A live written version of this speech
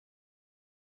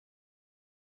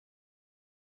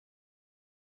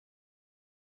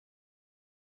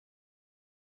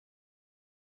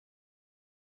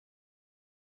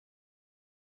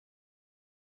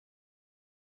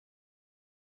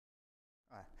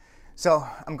So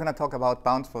I'm going to talk about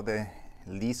bounds for the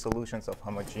least solutions of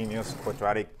homogeneous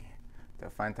quadratic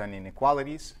Diophantine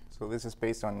inequalities. So this is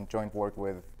based on joint work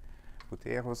with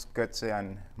Gutierrez, Goetze,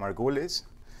 and Margulis.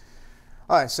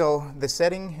 All right, so the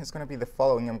setting is going to be the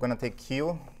following. I'm going to take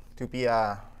Q to be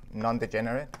a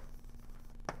non-degenerate,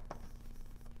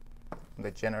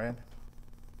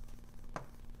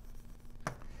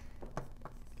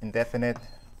 indefinite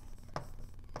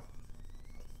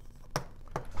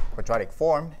quadratic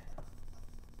form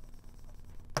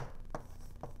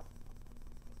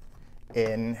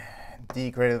in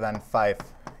d greater than 5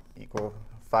 equal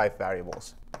 5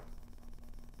 variables.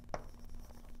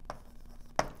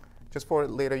 Just for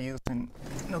later use in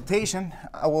notation,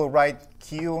 I will write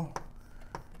Q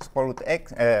square root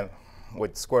x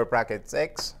with square brackets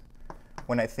x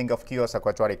when I think of Q as a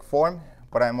quadratic form,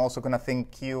 but I'm also going to think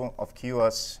of Q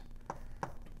as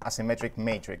a symmetric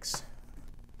matrix.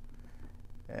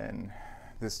 And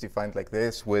this is defined like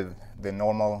this with the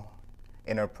normal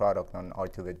inner product on R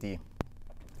to the D.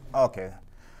 OK.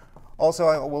 Also,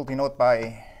 I will denote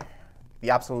by the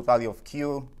absolute value of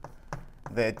Q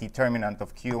the determinant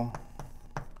of Q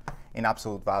in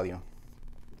absolute value.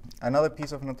 Another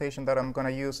piece of notation that I'm going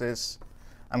to use is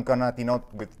I'm going to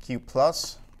denote with Q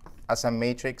plus as a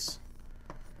matrix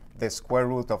the square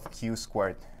root of Q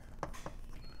squared.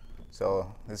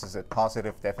 So this is a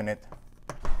positive definite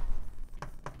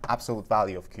absolute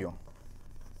value of Q.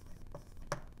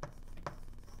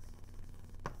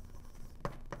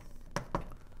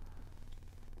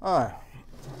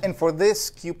 And for this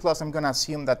Q plus, I'm going to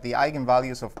assume that the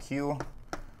eigenvalues of Q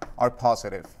are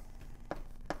positive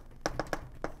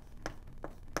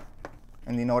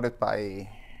and denoted by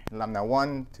lambda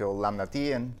 1 till lambda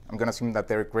t, and I'm going to assume that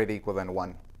they're greater or equal than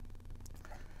 1.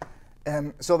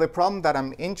 So the problem that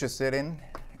I'm interested in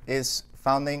is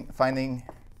finding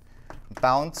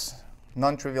bounds,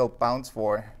 non-trivial bounds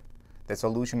for the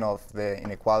solution of the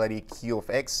inequality Q of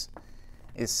x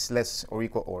is less or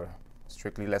equal or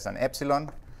strictly less than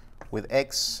epsilon with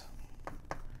x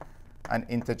an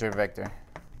integer vector.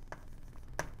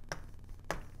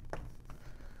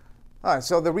 All right,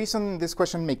 so the reason this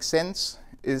question makes sense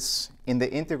is in the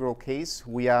integral case,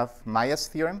 we have Maya's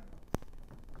theorem.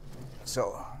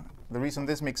 So the reason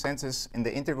this makes sense is in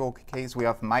the integral case, we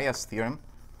have Maya's theorem,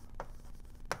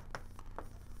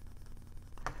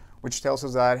 which tells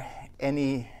us that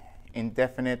any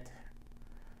indefinite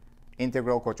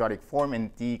integral quadratic form in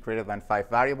d greater than 5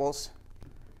 variables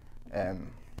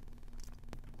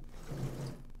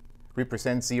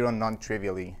represents 0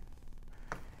 non-trivially.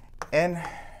 And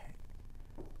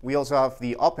we also have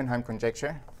the Oppenheim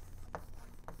conjecture,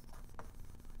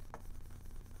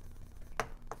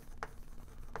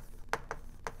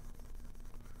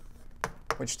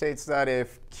 which states that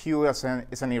if Q is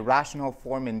an irrational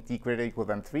form in d greater or equal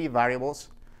than 3 variables,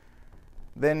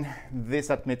 then this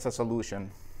admits a solution.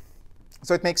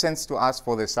 So it makes sense to ask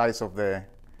for the size of the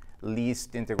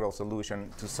least integral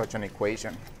solution to such an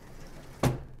equation.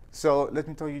 So let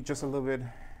me tell you just a little bit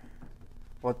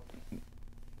what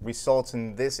results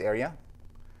in this area.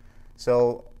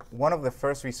 So one of the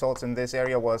first results in this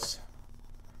area was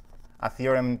a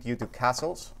theorem due to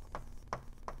Castles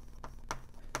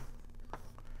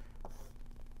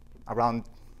around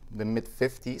the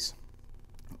mid-50s,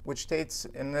 which states,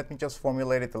 and let me just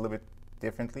formulate it a little bit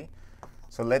differently.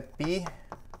 So let B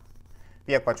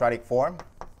be a quadratic form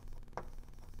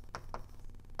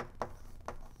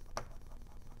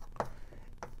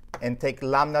and take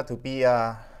lambda to be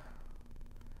a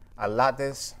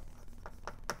lattice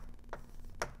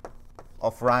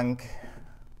of rank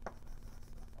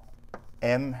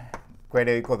m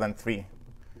greater or equal than 3.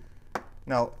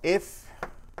 Now, if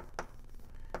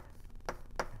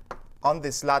on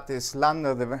this lattice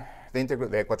lambda,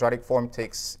 the quadratic form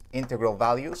takes integral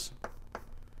values,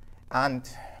 and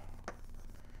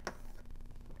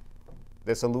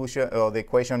the solution, or the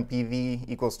equation PV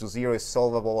equals to 0 is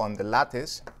solvable on the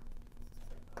lattice,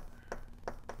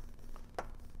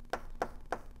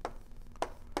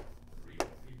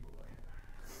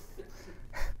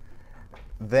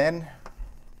 then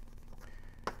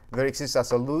there exists a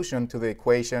solution to the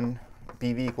equation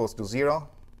PV equals to 0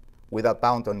 with a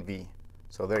bound on V.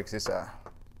 So there exists a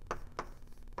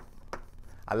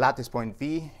lattice point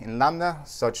V in lambda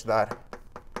such that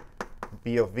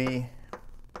B of V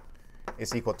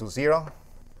is equal to 0,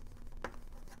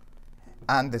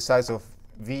 and the size of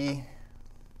V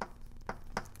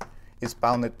is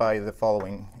bounded by the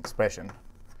following expression.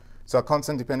 So a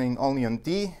constant depending only on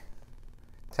D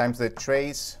times the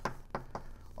trace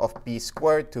of B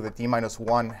squared to the D minus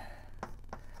 1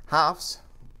 halves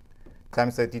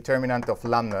times the determinant of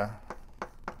lambda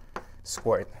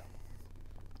squared.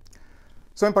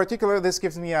 So in particular, this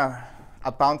gives me a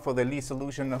bound for the Lie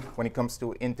solution when it comes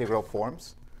to integral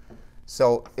forms.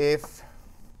 So if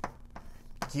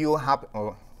Q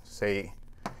or say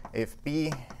if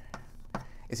B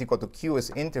is equal to Q is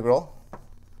integral,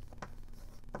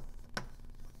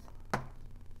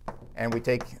 and we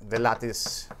take the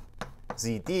lattice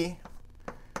ZD,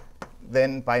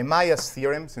 then by Maya's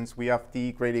theorem, since we have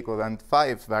d greater or equal than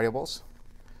 5 variables,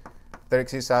 there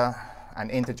exists an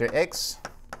integer x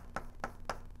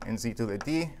in z to the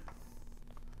d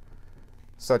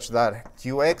such that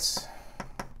qx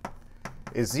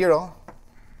is 0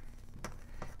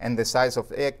 and the size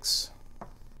of x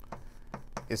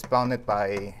is bounded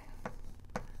by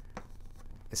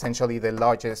essentially the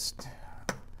largest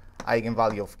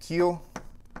eigenvalue of q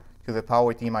to the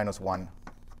power t minus 1.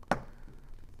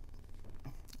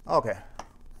 Okay.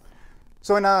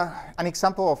 So in an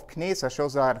example of Kneser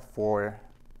shows that for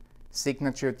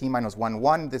signature t minus 1,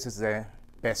 1, this is the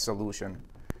best solution.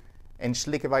 And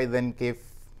Schlickewey then gave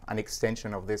an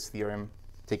extension of this theorem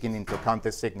taking into account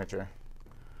the signature.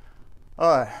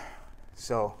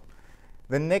 So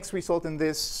the next result in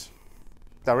this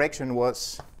direction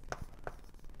was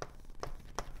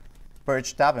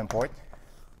Birch-Davenport.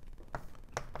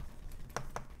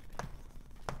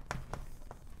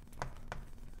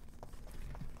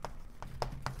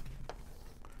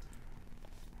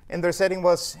 And their setting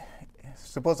was,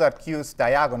 suppose that Q is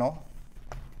diagonal.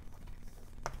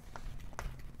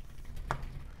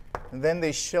 And then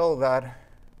they show that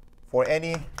for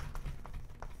any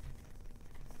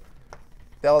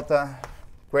delta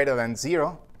greater than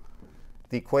 0,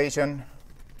 the equation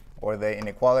or the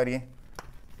inequality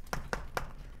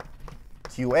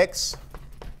Qx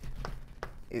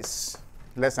is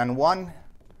less than 1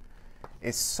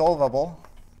 is solvable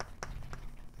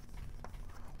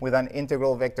with an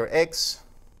integral vector x,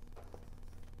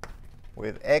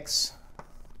 with x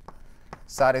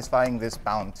satisfying this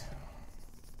bound.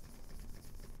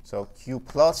 So q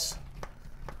plus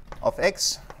of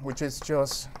x, which is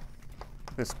just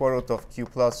the square root of q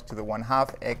plus to the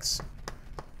 1/2 x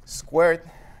squared.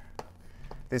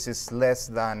 This is less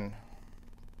than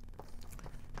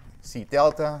c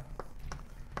delta,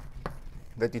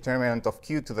 the determinant of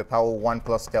q to the power 1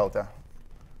 plus delta.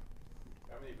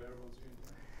 How many variables are you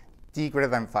doing? T greater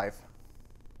than 5.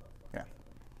 Yeah.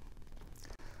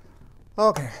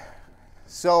 Okay.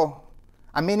 So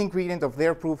a main ingredient of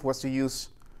their proof was to use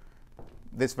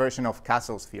this version of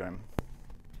Castle's theorem.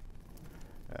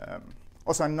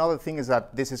 Also, another thing is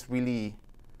that this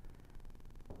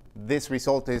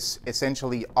result is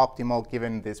essentially optimal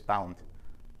given this bound.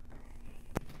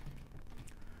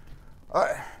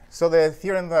 So the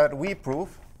theorem that we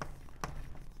prove.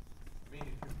 I mean,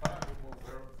 if you find more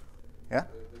variables, Yeah.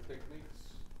 the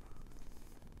techniques.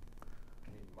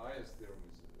 I mean, Maya's theorem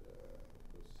is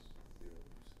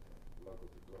local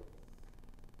to global.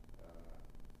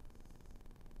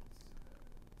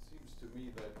 It seems to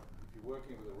me that if you're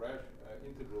working with a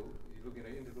integral, you're looking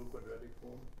at integral quadratic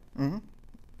form. Mm-hmm.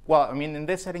 Well, I mean, in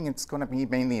this setting, it's going to be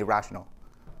mainly irrational,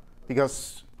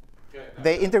 because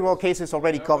the integral case is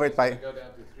already covered by. Go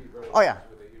down to 3 variables. Oh yeah.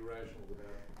 With the irrational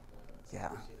without Yeah.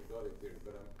 this inequality theory.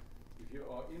 But if you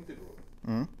are integral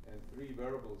Mm-hmm. and 3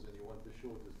 variables and you want the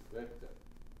shortest vector,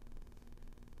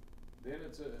 then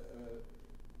it's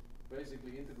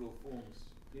basically integral forms,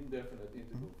 indefinite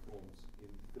integral forms in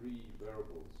 3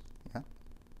 variables. Yeah.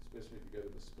 Especially if you go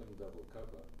to the spin double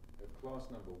cover, have class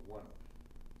number 1.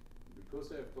 Because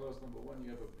they have class number 1,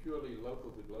 you have a purely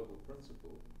local to global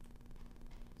principle.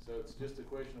 So it's just a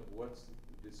question of what's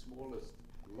the smallest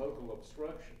local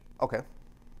obstruction. Okay.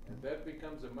 And that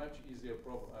becomes a much easier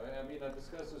problem. I mean, I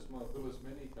discussed this with Margulis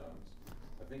many times.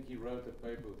 I think he wrote a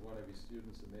paper with one of his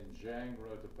students, and then Zhang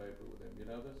wrote a paper with him. You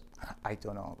know this? I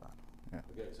don't know that.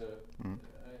 Yeah. Okay, so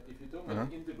if you're talking about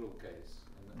an integral case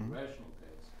and a rational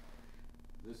case,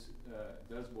 this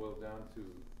does boil down to,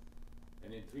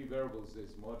 and in 3 variables,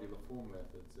 there's modular form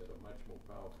methods that are much more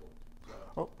powerful.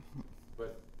 So,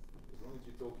 but as long as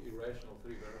you talk irrational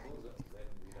 3 variables, then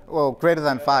we don't. Well, greater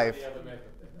than 5. The other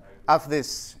method, then, I have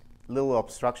this little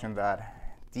obstruction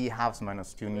that d halves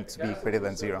minus 2 needs to be greater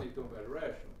than 0.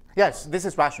 Yes, this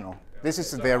is rational. This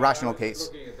is the rational case.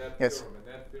 Looking at that Yes. theorem, and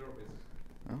that theorem is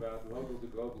about local to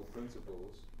global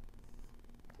principles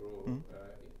for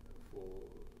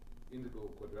integral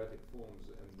quadratic forms,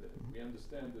 and we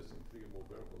understand this in 3 or more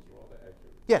variables rather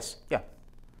accurately. Yes, yeah.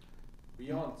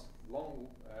 Beyond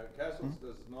Castles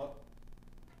does not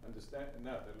understand.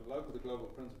 No, the local to global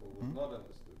principle was not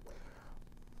understood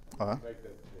by that. Make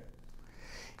that clear.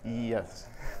 Yes.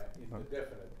 In the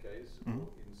definite case, or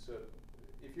in certain,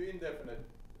 if you're indefinite,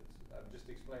 I'm just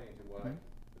explaining to why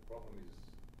the problem is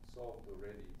solved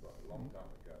already by a long time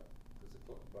ago. It's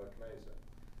by Kneser.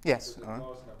 Yes. So the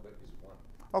class number is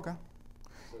 1. Okay.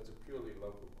 So it's a purely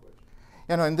local question.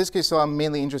 Yeah, no, in this case, so I'm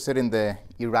mainly interested in the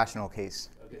irrational case.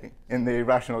 Okay. In the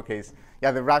irrational case.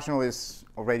 Yeah, the rational is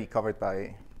already covered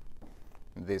by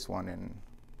this one, and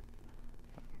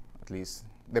at least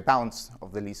the bounds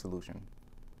of the Lie solution.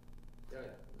 Yeah.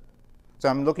 So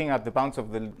I'm looking at the bounds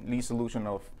of the Lie solution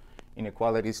of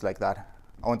inequalities like that.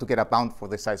 I want to get a bound for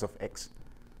the size of x.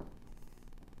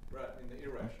 Right, in the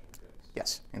irrational case.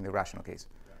 Yes, in the rational case.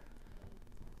 Yeah.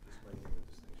 Just making the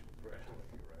distinction between rational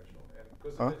and irrational. And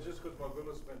because it's just because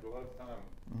Margulis spent a lot of time,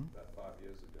 about 5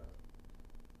 years ago,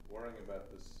 worrying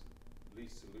about this Lie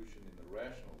solution in the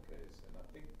rational case, and I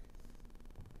think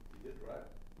he did, right?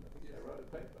 I think he wrote a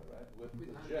paper, right? With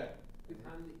Zhang. With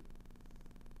Hille.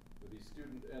 With his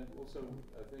student, and also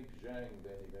I think Zhang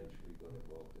then eventually got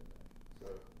involved in that. So,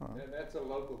 and that's a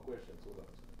local question, that's all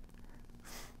I'm saying.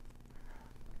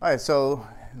 All right, so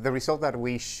the result that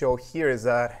we show here is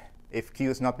that if Q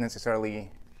is not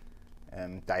necessarily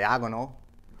diagonal,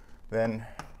 then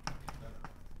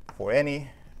for any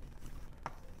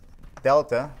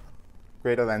delta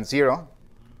greater than 0,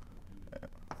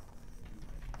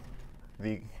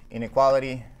 the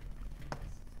inequality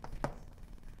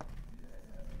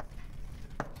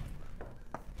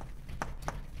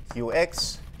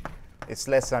Qx is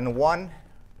less than 1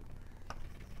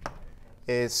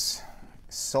 is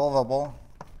solvable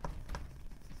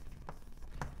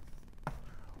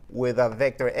with a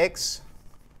vector x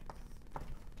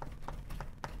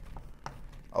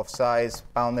of size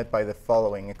bounded by the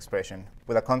following expression,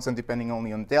 with a constant depending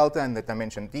only on delta and the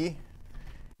dimension d,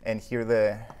 and here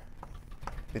the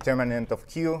determinant of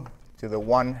q to the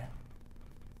 1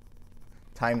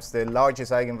 times the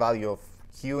largest eigenvalue of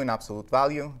q in absolute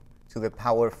value to the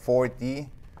power 4d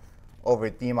over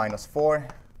d minus 4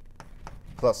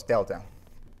 plus delta.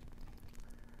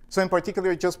 So in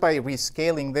particular, just by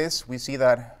rescaling this, we see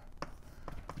that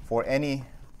for any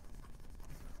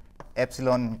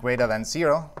epsilon greater than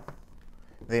 0,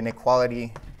 the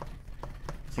inequality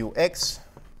Qx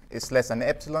is less than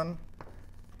epsilon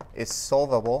is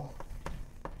solvable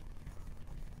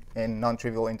in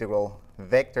non-trivial integral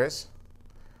vectors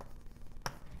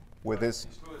with this.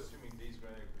 You're still assuming d is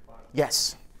going to be 5.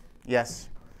 Yes, yes,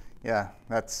 yeah,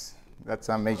 that's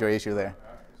a major issue there.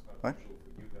 It's not What? usual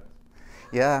for you guys.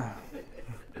 Yeah.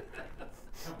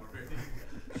 I'm already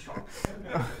shocked.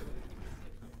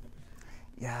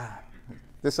 Yeah,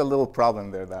 there's a little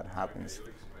problem there that happens. Okay, you'll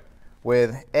explain.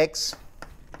 With x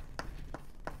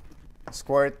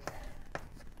squared,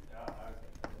 Yeah, I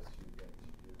guess you can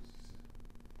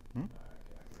use. I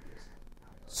guess.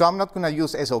 so I'm not going to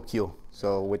use SOQ,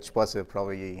 so which was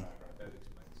probably, Right, that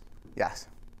explains. yes.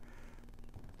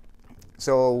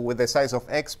 So with the size of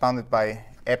x bounded by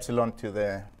epsilon to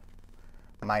the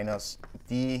minus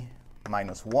d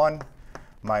minus 1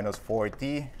 minus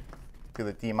 4d to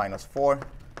the d minus 4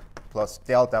 plus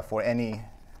delta for any,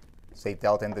 say,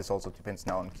 delta, and this also depends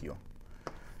now on q.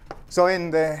 So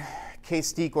in the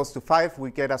case t equals to 5,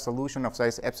 we get a solution of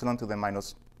size epsilon to the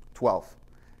minus 12.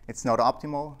 It's not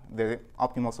optimal. The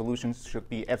optimal solution should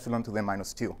be epsilon to the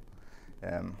minus 2.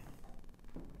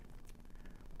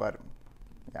 But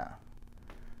yeah,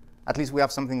 at least we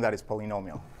have something that is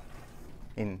polynomial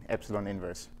in epsilon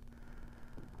inverse.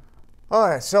 All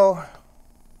right, so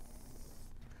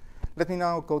let me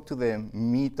now go to the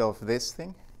meat of this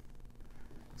thing.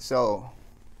 So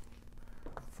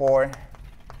for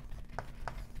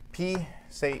p,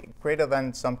 say, greater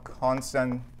than some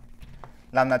constant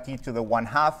lambda t to the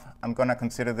 1/2, I'm going to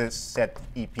consider this set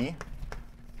EP.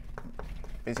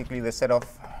 Basically, the set of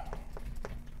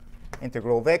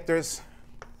integral vectors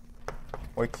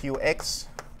where qx is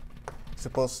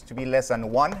supposed to be less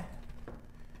than 1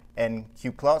 and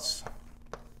q plus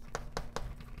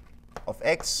of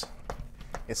x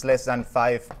is less than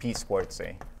 5p squared,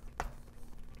 say.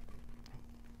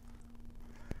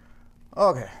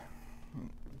 OK.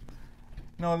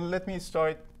 Now let me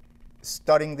start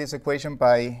studying this equation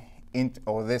by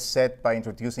or this set by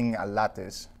introducing a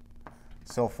lattice.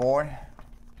 So for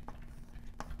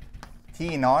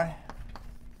t in R,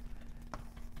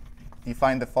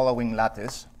 define the following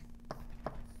lattice: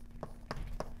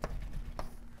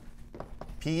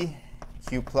 p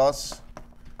q plus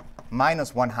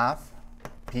minus 1/2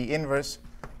 p inverse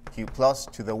q plus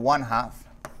to the 1/2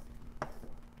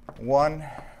 1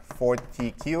 for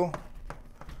tq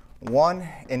 1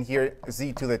 and here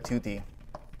z to the 2d.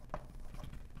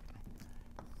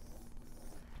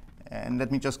 And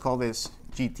let me just call this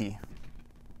gt.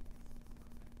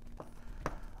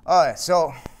 All right,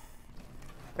 so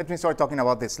let me start talking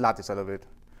about this lattice a little bit.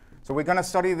 So we're going to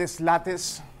study this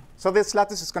lattice. So this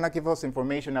lattice is going to give us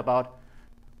information about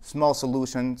small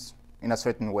solutions in a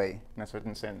certain way, in a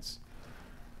certain sense.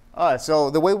 So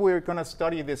the way we're going to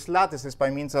study this lattice is by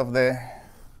means of the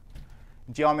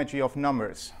geometry of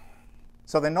numbers.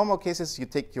 So the normal case is you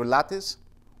take your lattice,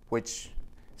 which,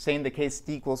 say in the case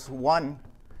t equals 1,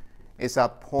 is a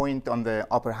point on the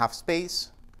upper half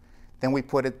space. Then we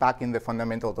put it back in the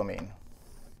fundamental domain.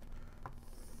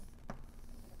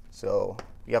 So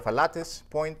we have a lattice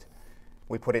point.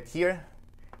 We put it here.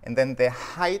 And then the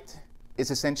height is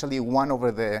essentially 1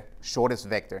 over the shortest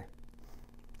vector.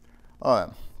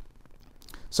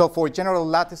 So for general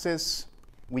lattices,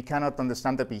 we cannot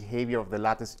understand the behavior of the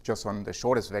lattice just on the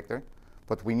shortest vector,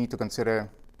 but we need to consider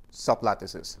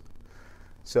sublattices.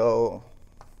 So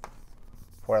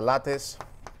for a lattice,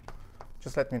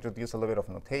 just let me introduce a little bit of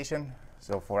notation.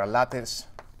 So for a lattice,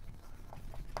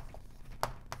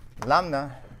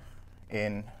 lambda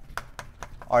in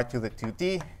R to the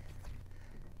 2d,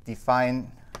 define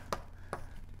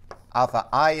alpha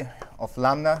I of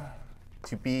lambda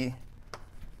to be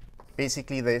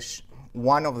basically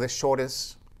one of the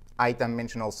shortest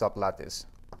I-dimensional sublattice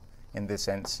in this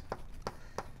sense.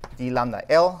 D lambda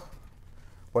L,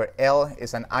 where L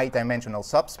is an I-dimensional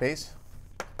subspace.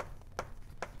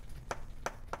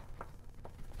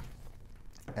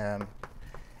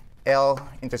 L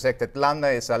intersected lambda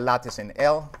is a lattice in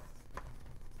L.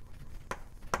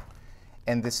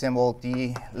 And the symbol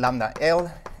d lambda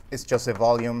L is just a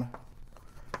volume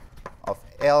of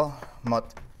L mod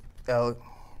L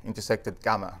intersected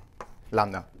gamma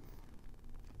lambda.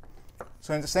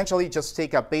 So essentially just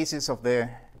take a basis of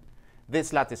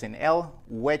this lattice in L,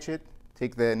 wedge it,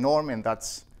 take the norm, and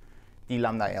that's d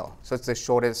lambda L. So it's the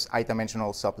shortest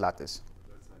I-dimensional sublattice.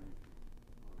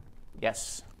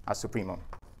 Yes, a supremum.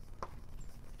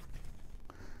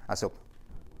 A sup.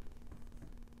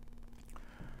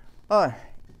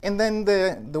 And then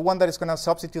the one that is going to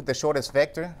substitute the shortest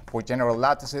vector for general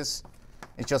lattices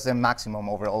is just the maximum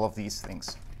over all of these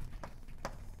things.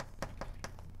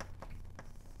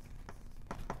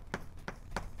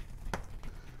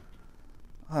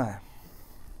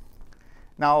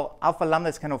 Now, alpha lambda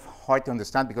is kind of hard to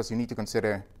understand because you need to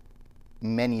consider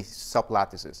many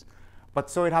sublattices. But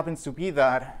so it happens to be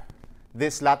that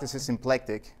this lattice is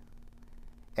symplectic,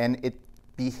 and it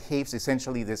behaves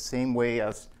essentially the same way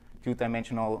as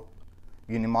two-dimensional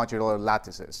unimodular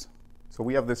lattices. So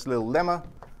we have this little lemma.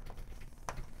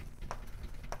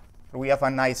 We have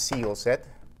a nice Siegel set.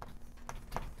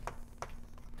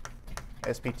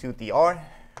 sp2dr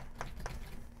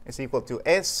is equal to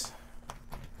S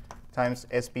times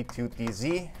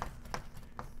sp2dz,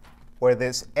 where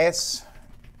this S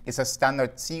is a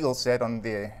standard Siegel set on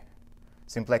the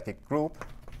symplectic group.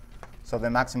 So the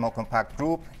maximal compact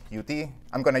group, UD,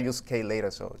 I'm going to use K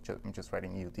later, so I'm just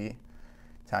writing UD,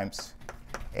 times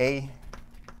A,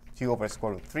 2 over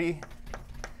square root 3,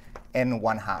 n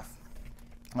 1/2.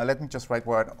 Now let me just write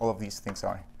what all of these things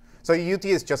are. So UD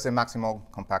is just a maximal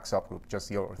compact subgroup, just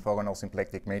the orthogonal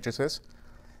symplectic matrices.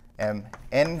 N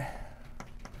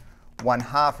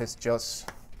 1/2 is just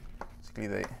basically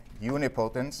the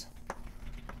unipotence,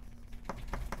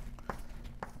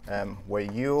 where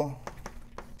U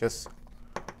just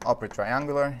upper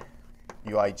triangular,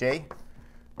 Uij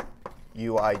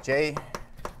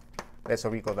less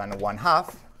or equal than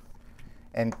 1/2,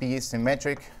 and B is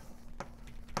symmetric,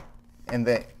 and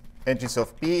the edges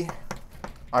of B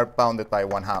are bounded by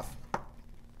 1/2.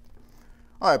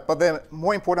 All right, but the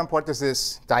more important part is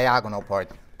this diagonal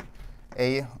part,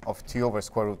 A of 2 over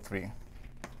square root 3.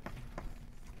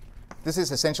 This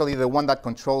is essentially the one that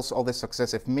controls all the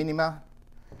successive minima,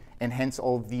 and hence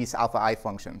all these alpha I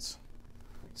functions.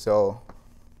 So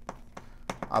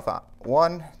alpha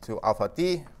 1 to alpha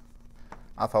d,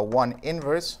 alpha 1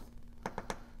 inverse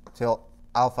till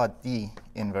alpha d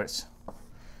inverse,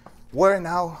 where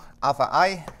now alpha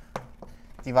I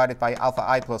divided by alpha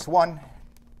I plus 1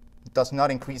 does not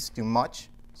increase too much.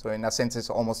 So in a sense, it's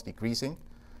almost decreasing.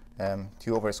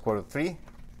 2 over square root 3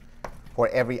 for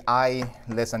every I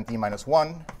less than d minus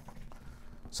 1.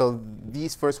 So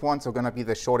these first ones are going to be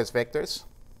the shortest vectors.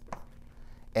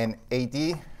 And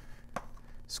AD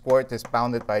squared is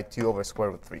bounded by 2 over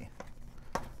square root 3.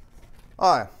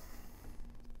 All right.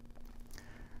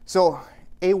 So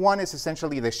A1 is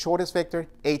essentially the shortest vector.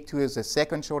 A2 is the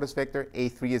second shortest vector.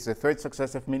 A3 is the third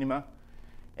successive minima.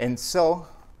 And so,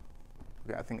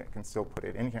 okay, I think I can still put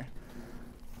it in here.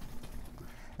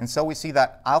 And so we see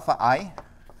that alpha I,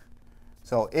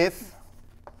 so if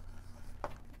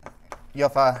you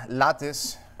have a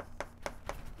lattice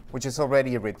which is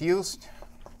already reduced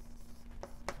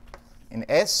in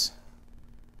S,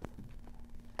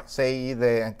 say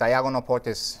the diagonal port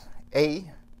is A,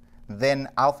 then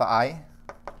alpha I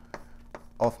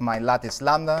of my lattice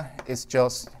lambda is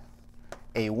just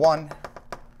A1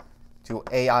 to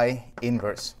AI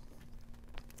inverse.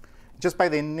 Just by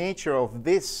the nature of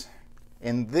this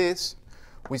in this,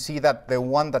 we see that the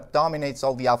one that dominates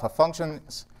all the alpha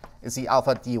functions is the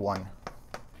alpha D1.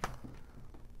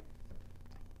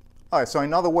 All right, so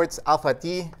in other words, alpha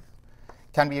D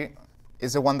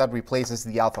is the one that replaces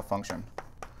the alpha function.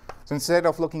 So instead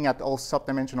of looking at all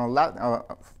subdimensional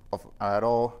at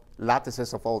all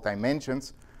lattices of all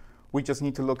dimensions, we just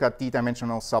need to look at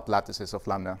d-dimensional sublattices of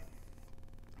lambda.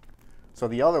 So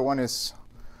the other one is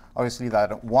obviously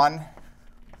that 1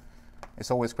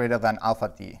 is always greater than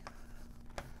alpha d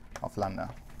of lambda.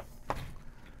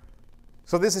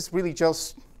 So this is really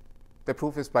just, the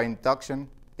proof is by induction.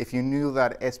 If you knew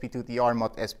that sp2dr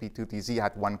mod sp2dz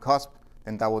had one cusp,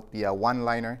 then that would be a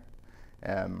one-liner.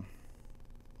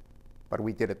 But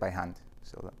we did it by hand.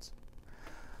 So that's.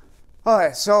 All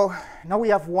right, so now we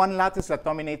have one lattice that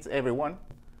dominates everyone.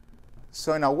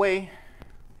 So in a way,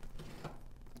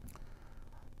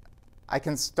 I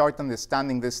can start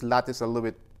understanding this lattice a little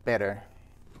bit better.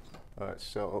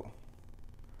 So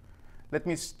let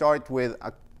me start with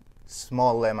a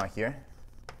small lemma here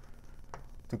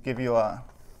to give you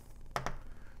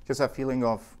just a feeling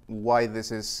of why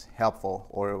this is helpful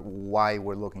or why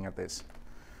we're looking at this.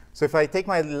 So if I take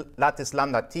my lattice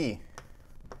lambda t,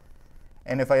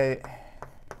 and if I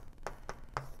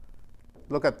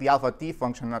look at the alpha t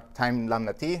function at time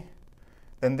lambda t,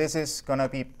 then this is going to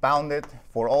be bounded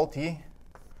for all t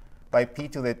by p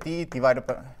to the t divided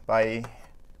by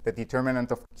the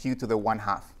determinant of q to the 1/2.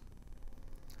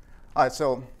 All right,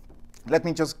 so let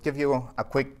me just give you a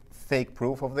quick fake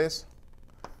proof of this.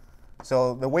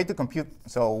 So the way to compute,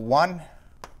 so 1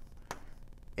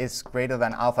 is greater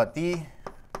than alpha d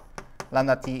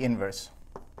lambda t inverse.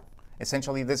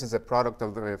 Essentially, this is a product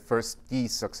of the first d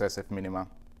successive minima.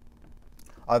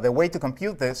 The way to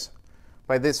compute this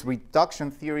by this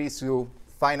reduction theory is to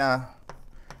find a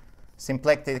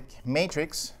symplectic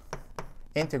matrix,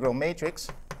 integral matrix.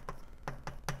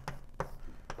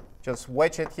 Just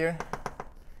wedge it here.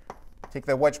 Take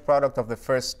the wedge product of the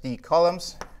first d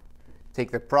columns.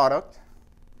 Take the product.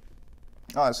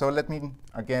 So let me,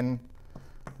 again,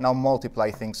 now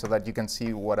multiply things so that you can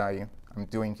see what I'm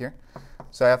doing here.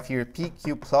 So I have here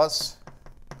pq plus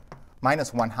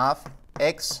minus 1/2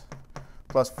 x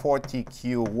plus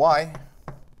 4tqy.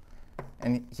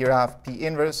 And here I have p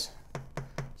inverse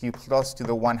q plus to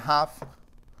the 1/2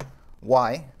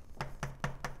 y.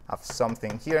 I have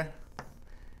something here.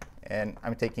 And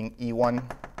I'm taking e1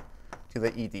 to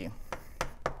the ed.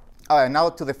 All right, now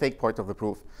to the fake part of the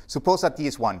proof. Suppose that d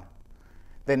is 1.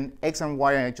 Then x and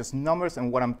y are just numbers.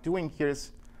 And what I'm doing here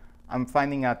is I'm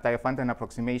finding a Diophantine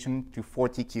approximation to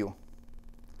 4tq.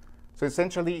 So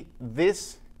essentially,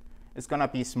 this is going to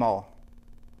be small.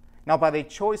 Now, by the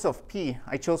choice of p,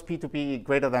 I chose p to be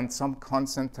greater than some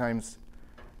constant times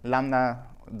lambda,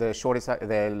 the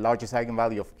largest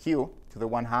eigenvalue of q to the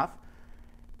 1/2.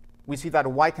 We see that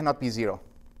y cannot be 0.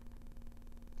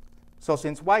 So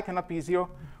since y cannot be 0,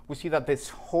 we see that this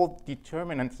whole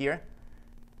determinant here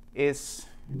is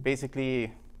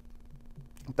basically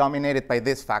dominated by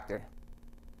this factor.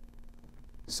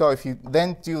 So if you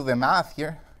then do the math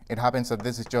here, it happens that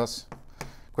this is just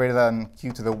greater than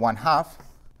q to the 1/2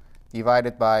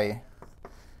 divided by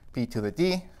p to the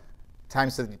d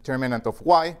times the determinant of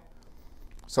y.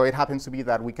 So it happens to be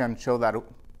that we can show that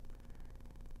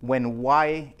when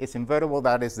y is invertible,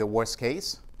 that is the worst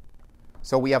case.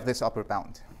 So we have this upper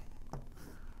bound.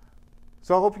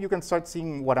 So I hope you can start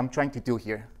seeing what I'm trying to do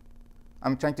here.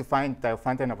 I'm trying to find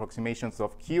Diophantine approximations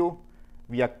of q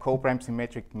via co-prime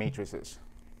symmetric matrices.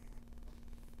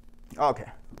 OK.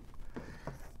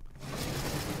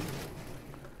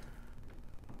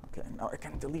 OK, now I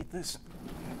can delete this.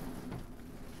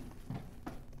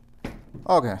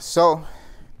 OK, so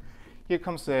here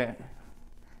comes the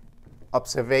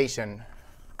observation.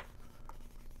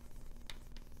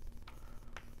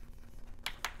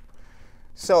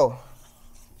 So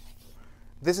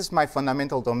this is my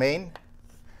fundamental domain.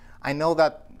 I know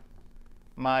that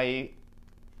my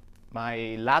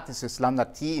lattices lambda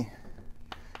t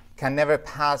can never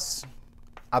pass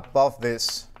above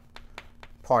this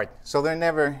part. So they're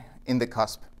never in the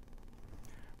cusp.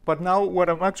 But now what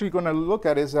I'm actually going to look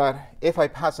at is that if I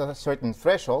pass a certain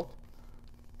threshold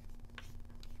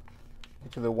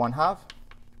to the 1/2,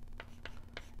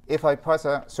 if I pass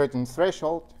a certain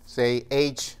threshold, say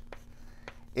h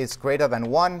is greater than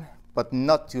 1, but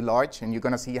not too large, and you're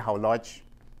going to see how large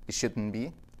it shouldn't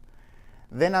be,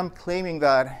 then I'm claiming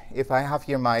that if I have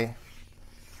here my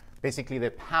basically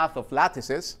the path of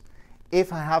lattices.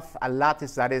 If I have a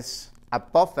lattice that is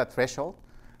above that threshold,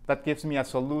 that gives me a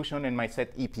solution in my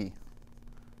set EP.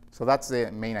 So that's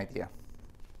the main idea.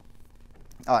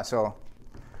 So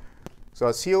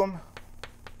assume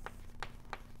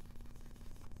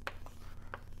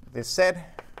this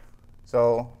set.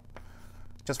 So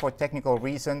just for technical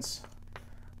reasons,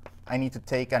 I need to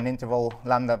take an interval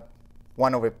lambda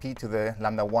 1 over p to the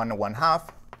lambda 1 or 1/2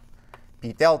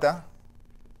 p delta.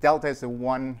 Delta is the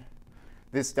one,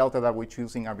 this delta that we're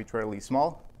choosing arbitrarily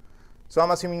small. So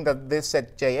I'm assuming that this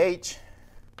set JH,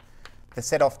 the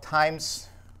set of times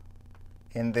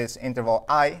in this interval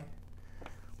I,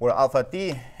 where alpha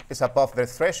d is above the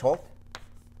threshold,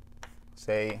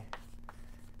 say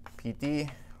pt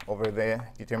over the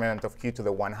determinant of q to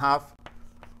the 1/2,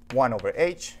 1 over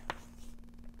h.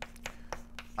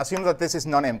 Assume that this is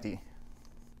non-empty.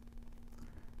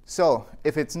 So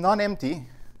if it's non-empty,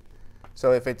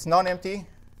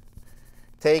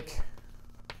 take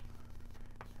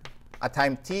a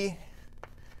time t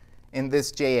in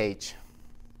this JH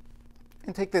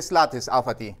and take this lattice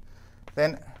alpha t.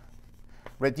 Then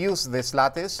reduce this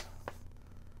lattice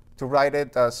to write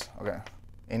it as,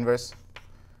 inverse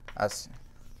as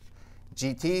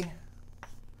gt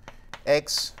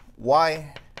x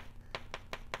y,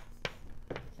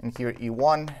 and here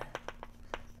e1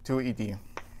 to ed.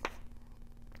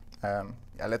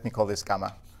 Let me call this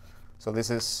gamma. So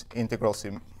this is integral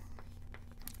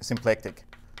symplectic.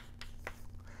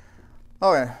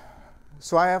 Okay,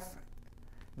 so I have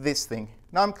this thing.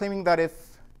 Now I'm claiming that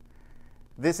if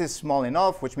this is small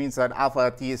enough, which means that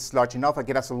alpha t is large enough, I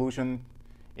get a solution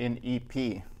in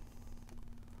EP.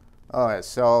 All right,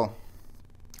 so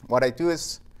what I do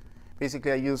is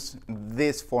basically I use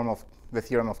this form of the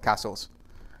theorem of Castles.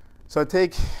 So I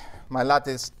take my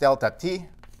lattice delta t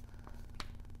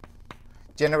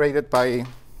generated by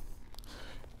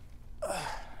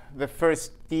the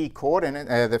first d coordinate,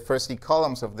 the first d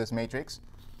columns of this matrix.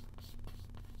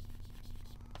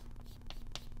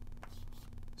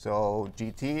 So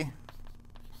gt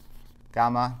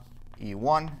gamma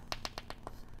e1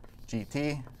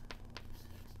 gt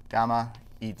gamma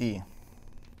ed.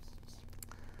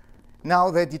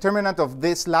 Now the determinant of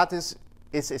this lattice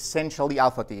is essentially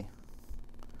alpha t.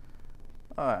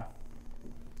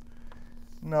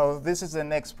 No, this is the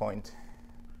next point.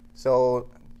 So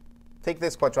take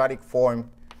this quadratic form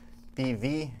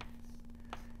dv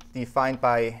defined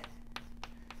by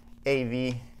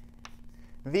av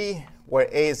v, where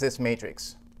A is this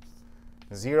matrix.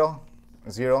 0,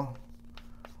 0,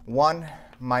 1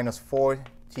 minus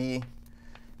 4t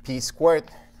p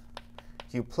squared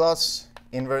q plus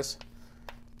inverse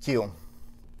q.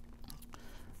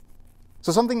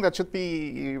 So something that should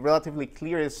be relatively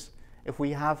clear is if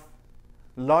we have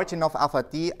large enough alpha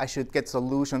t, I should get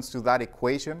solutions to that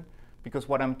equation, because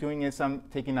what I'm doing is I'm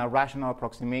taking a rational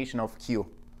approximation of q.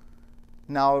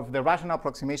 Now, if the rational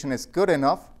approximation is good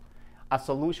enough, a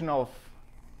solution of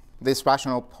this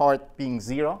rational part being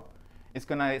 0 is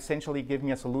going to essentially give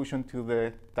me a solution to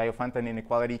the Diophantine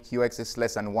inequality qx is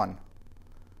less than 1.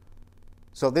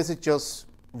 So this is just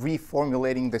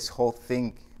reformulating this whole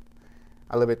thing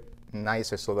a little bit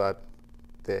nicer so that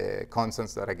the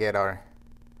constants that I get are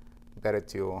better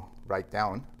to write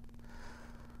down.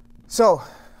 So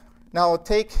now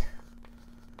take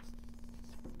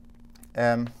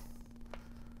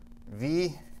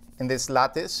v in this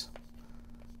lattice.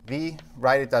 V,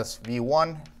 write it as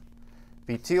v1,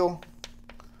 v2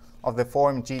 of the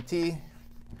form gt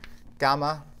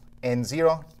gamma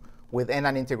n0 with n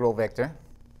an integral vector.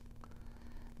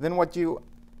 Then what you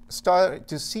start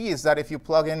to see is that if you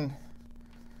plug in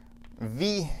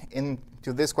v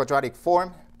into this quadratic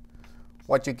form,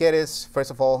 what you get is, first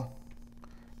of all,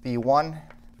 v1,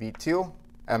 v2,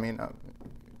 I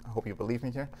hope you believe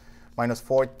me here, minus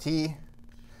 4t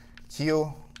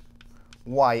q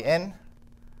yn.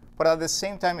 But at the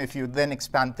same time, if you then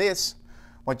expand this,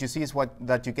 what you see is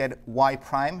that you get y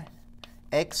prime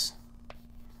x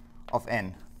of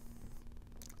n.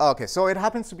 OK, so it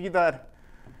happens to be that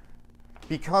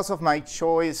because of my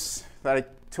choice that I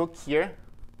took here,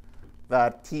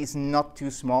 that t is not too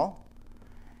small,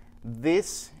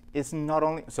 this is not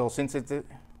only, so since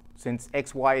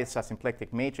xy is a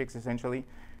symplectic matrix, essentially,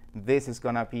 this is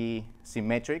going to be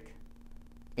symmetric,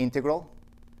 integral,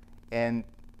 and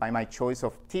by my choice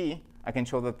of t, I can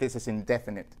show that this is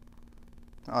indefinite.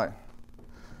 All right.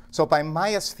 So by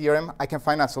Maya's theorem, I can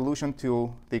find a solution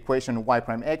to the equation y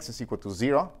prime x is equal to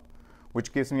 0,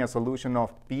 which gives me a solution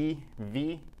of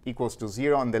bv equals to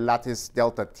 0 on the lattice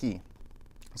delta t.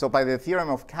 So by the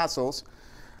theorem of Castles,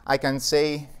 I can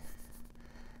say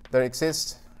there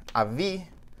exists a v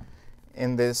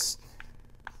in this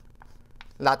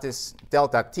lattice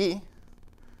delta t,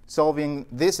 solving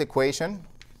this equation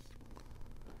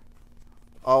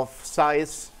of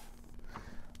size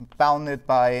bounded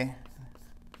by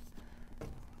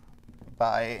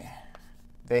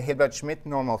the Hilbert-Schmidt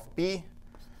norm of B,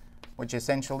 which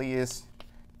essentially is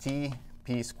t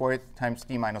p squared times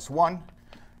t minus 1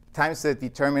 times the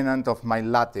determinant of my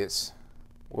lattice,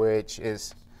 which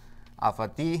is alpha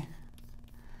d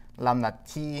lambda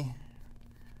t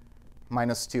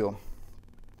minus 2.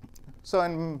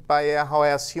 So by how I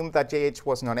assumed that JH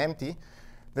was not empty,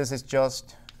 this is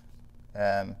just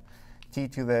t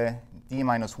to the d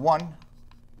minus 1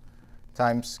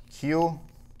 times q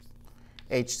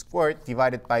h squared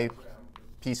divided by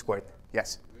p squared.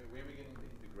 Yes? Where are we getting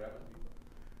the gravity?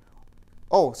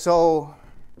 Oh, so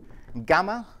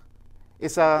gamma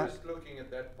is a... Just looking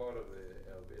at that part of the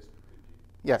LBS.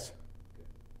 Yes.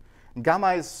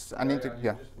 Gamma is an Yeah, integer.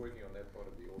 you're just working on that part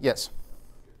of the order. Yes.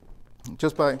 Okay.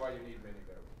 Just by... That's why you need many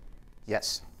variables.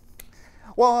 Yes.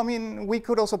 Well, I mean, we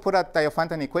could also put a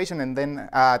Diophantine equation and then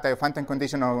a Diophantine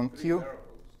condition on Three Q. variables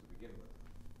to begin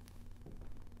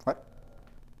with. What?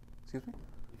 Excuse me?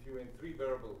 If you're in three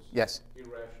variables, Yes.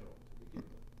 irrational to begin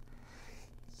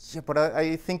with. Yeah, but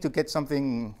I think to get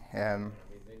something, I mean,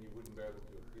 then you wouldn't be able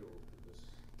to appeal to this.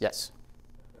 yes.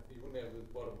 You wouldn't have this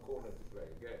bottom corner to play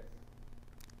a game.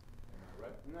 Am I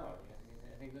right? No,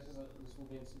 I think this will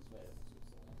be in 6 variables.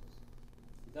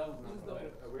 You double the number of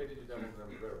variables. Where did you double the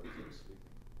number of variables? You were sleeping.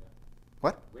 Yeah.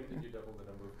 What? When did you double the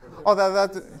number of variables? Oh,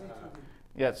 that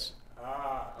yes.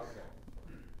 Okay.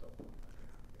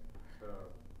 So,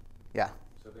 Yeah.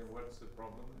 so then what's the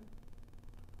problem then?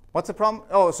 What's the problem?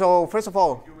 Oh, so first of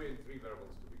all, You were in three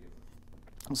variables to begin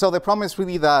with. so the problem is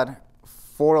really that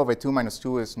 4 over 2 minus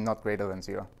 2 is not greater than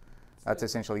 0. That's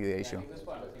essentially the issue.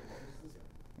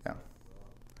 Yeah.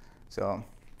 So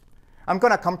I'm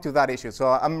going to come to that issue. So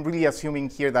I'm really assuming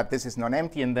here that this is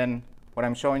non-empty, and then what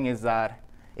I'm showing is that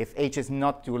if h is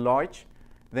not too large,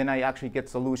 then I actually get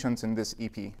solutions in this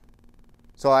EP.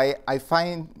 So I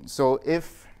find, so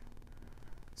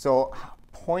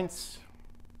points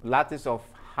lattice of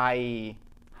high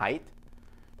height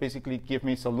basically give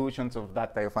me solutions of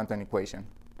that Diophantine equation.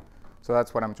 So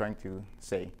that's what I'm trying to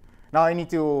say. Now I need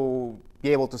to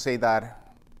be able to say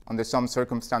that under some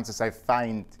circumstances I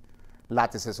find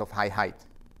lattices of high height.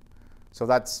 So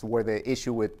that's where the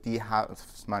issue with d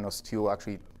halves minus 2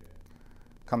 actually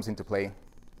comes into play.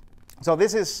 So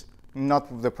this is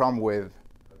not the problem with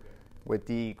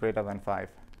d greater than 5.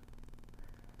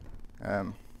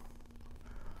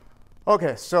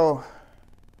 OK, so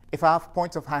if I have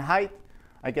points of high height,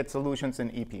 I get solutions in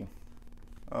EP.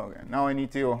 OK, now I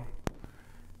need to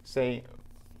say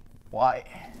why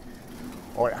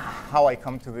or how I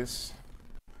come to this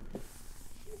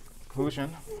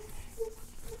conclusion.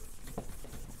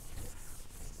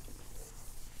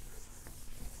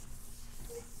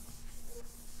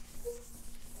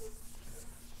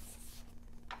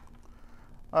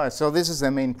 All right, so this is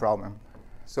the main problem.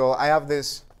 So I have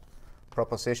this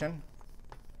proposition.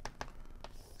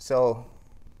 So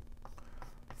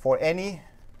for any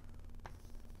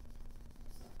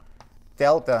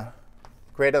delta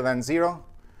greater than 0,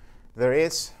 there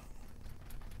is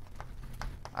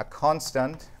a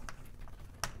constant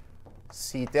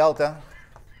C delta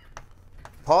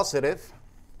positive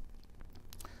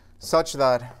such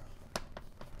that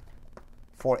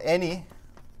for any,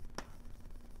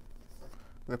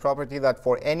 the property that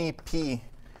for any p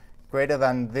greater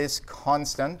than this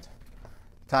constant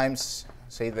times,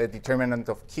 say, the determinant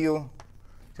of q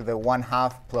to the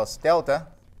 1/2 plus delta,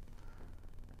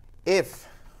 if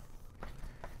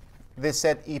this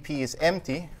set EP is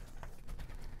empty,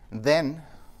 then,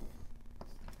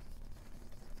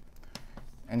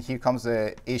 and here comes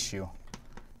the issue,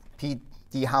 p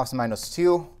d halves minus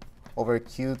 2 over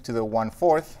q to the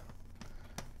 1/4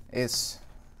 is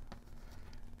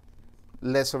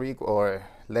less or equal or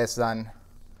less than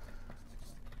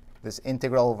this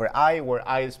integral over I, where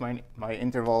I is my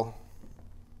interval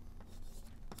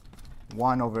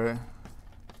 1 over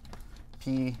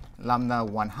p lambda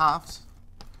 1/2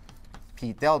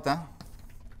 p delta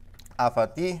alpha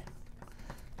d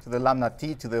to the lambda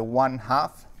t to the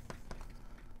 1/2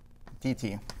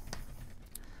 dt.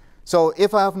 So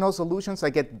if I have no solutions, I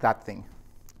get that thing,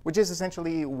 which is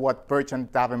essentially what Birch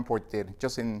and Davenport did,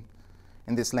 just in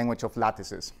this language of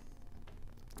lattices.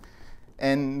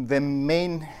 And the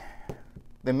main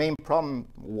problem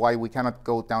why we cannot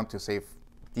go down to, say,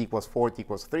 d equals 4, d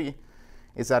equals 3,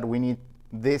 is that we need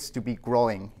this to be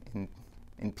growing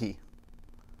in p,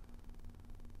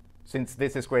 since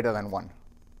this is greater than 1.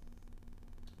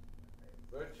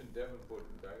 Birch and Davenport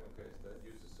in the diagonal case don't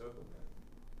use the circle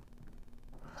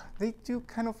method. They do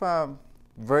kind of a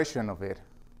version of it,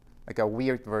 like a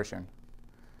weird version.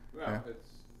 Well, it's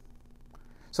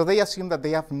So they assume that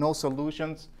they have no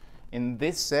solutions in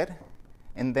this set,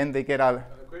 and then they get a.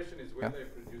 the question is when they're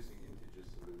producing integer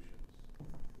solutions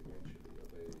eventually.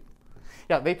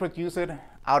 Are they Yeah, they produce it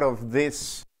out of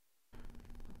this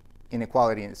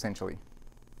inequality, essentially.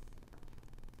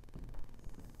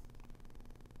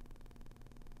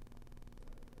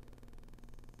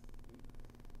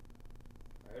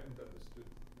 I haven't understood.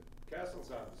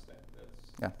 Castles, I understand.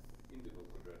 That's integral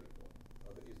quadratic form.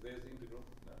 Is theirs integral?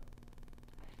 No.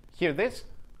 Here, this.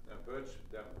 Birch,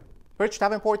 Davenport. Birch,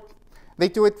 Davenport, they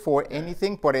do it for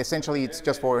anything, but essentially it's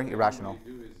just for irrational. What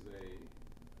they do is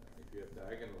if you have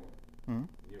diagonal,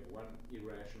 you have one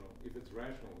irrational. If it's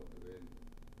rational, then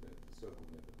the circle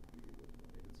method will be the one.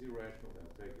 If it's irrational,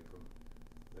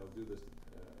 they'll do this.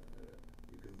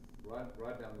 You can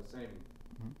write down the same.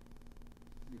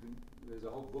 There's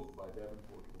a whole book by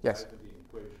Davenport called Diophantine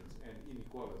equations and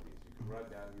inequalities. You can write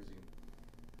down using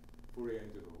Fourier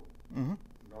integral,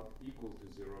 not equal to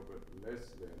 0, but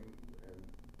less than, and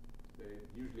they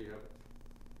usually have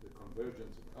the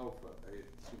convergence of alpha. They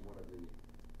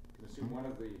assume one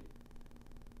of the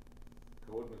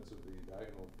coordinates of the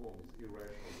diagonal form is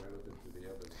irrational relative to the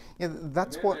others. Yeah,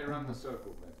 that's and then what. they run the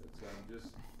circle method. So I'm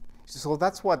just. So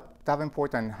that's what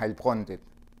Davenport and Heilbronn did.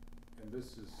 And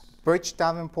this is. Birch,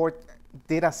 Davenport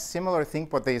did a similar thing,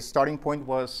 but the starting point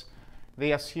was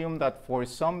they assumed that for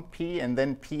some p, and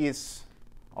then p is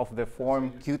of the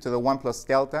form q to the 1 plus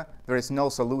delta, there is no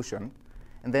solution.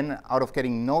 And then out of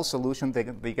getting no solution, they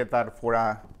get that for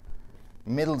a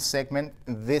middle segment,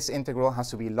 this integral has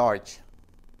to be large.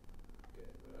 Okay,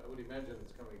 I would imagine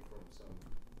it's coming from some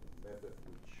method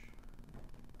which,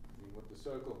 what the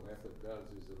circle method does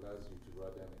is allows you to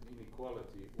write down an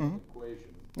inequality or an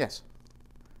equation. Yes.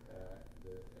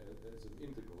 As an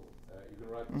integral. You can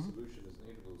write the solution as an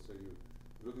integral. So you're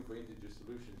looking for integer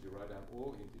solutions, you write down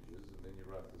all integers, and then you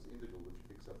write this integral which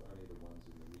picks up only the ones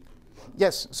in the region.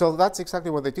 Yes, so that's exactly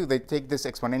what they do. They take this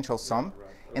exponential sum,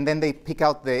 and then they pick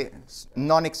out the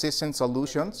non-existent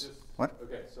solutions. What?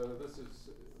 Okay, so this is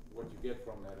what you get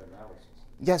from that analysis.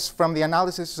 Yes, from the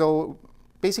analysis. So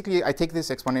basically, I take this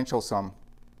exponential sum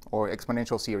or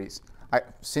exponential series.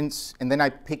 And then I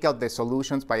pick out the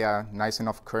solutions by a nice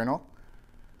enough kernel.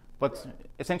 But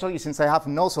essentially, since I have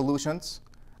no solutions,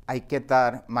 I get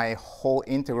that my whole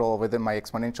integral over my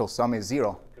exponential sum is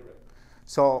 0. Correct.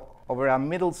 So over a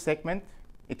middle segment,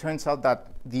 it turns out that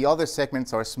the other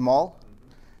segments are small,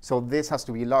 so this has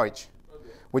to be large,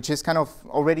 which is kind of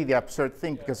already the absurd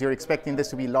thing, because you're expecting this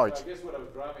to be large. So I guess what I was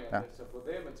driving at, so for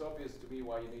them, it's obvious to me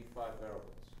why you need 5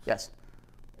 variables. Yes.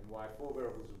 And why 4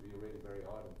 variables would be already very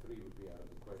hard, and 3 would be out of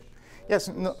the question. Yes.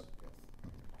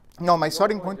 No, my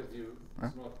starting point. Of view,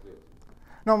 it's not clear.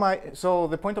 No, so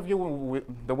the point of view,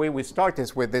 the way we start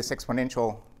is with this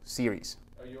exponential series.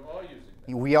 Oh, you are using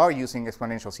that? We are using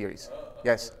exponential series.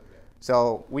 Yes. Okay.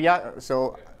 So we are.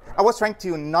 So I was trying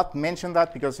to not mention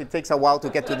that because it takes a while to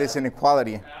get to this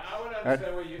inequality. I want to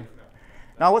understand where you.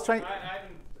 No, I was trying. I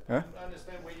don't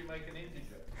understand where you make an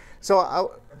integer. So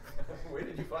where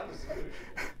did you find the solution?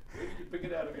 Where did you pick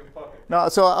it out of your pocket? No,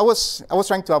 so I was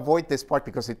trying to avoid this part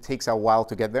because it takes a while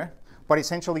to get there. But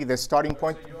essentially, the starting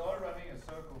point. So you are running a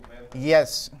circle method.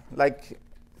 Yes, like. Okay,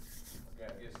 I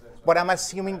guess that's. But I'm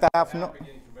assuming that I have no. I'm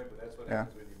beginning to remember that's what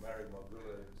happens when you marry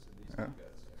Mabula and these guys.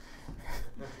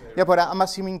 Yeah, but I'm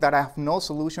assuming that I have no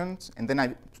solutions, and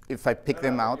then if I pick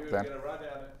them out, you're then. going to write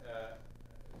down.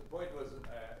 The point was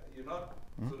you're not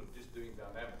sort of just doing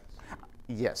dynamics.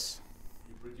 Yes.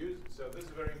 You produce. So this is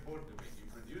very important to me.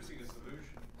 You're producing a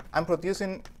solution. I'm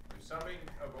producing. You're summing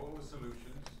of all the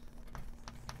solutions.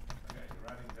 Okay, you're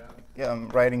writing down. Yeah, I'm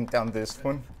writing down this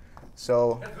one.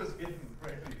 So. That was getting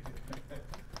ready.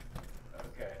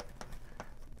 Okay.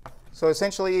 So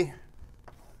essentially.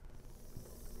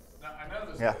 Now I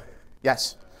know this. Yeah.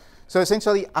 Yes. So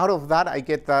essentially, out of that, I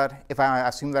get that if I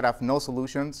assume that I have no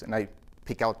solutions and I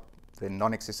pick out the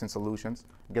non-existent solutions,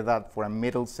 I get that for a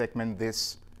middle segment, the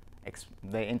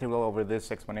integral over this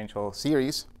exponential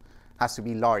series has to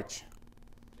be large.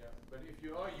 Yeah, but if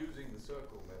you are using the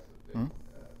circle method, then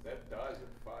that dies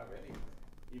at 5 anyway,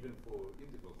 even for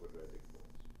integral quadratic forms.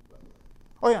 By the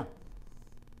way. Oh yeah.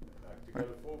 Like to go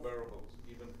to 4 variables,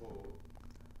 even for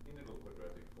integral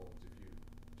quadratic forms, if you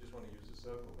just want to use the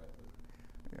circle method,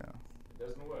 it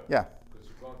doesn't work. Yeah. Because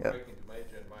you can't break into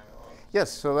major and minor arcs. Yes,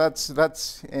 so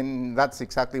that's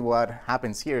exactly what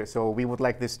happens here. So we would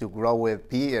like this to grow with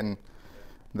p, and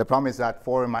the problem is that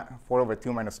 4 over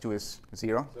 2 minus 2 is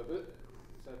 0. So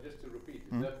just to repeat,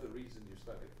 Is that the reason you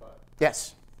stuck at 5?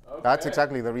 Yes, Okay. that's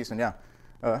exactly the reason, yeah.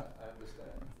 I understand.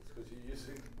 It's because you're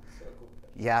using circle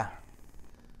case. Yeah.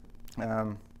 All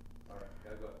right,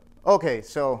 go. Okay,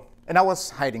 so, and I was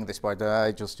hiding this part.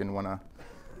 I just didn't want to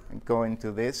go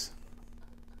into this,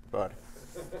 but.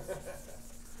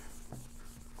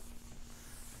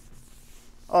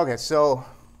 Okay, so,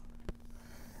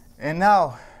 and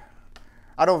now,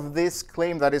 out of this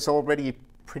claim that is already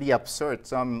pretty absurd,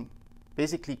 so I'm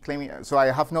basically claiming, so I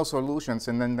have no solutions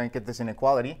and then I get this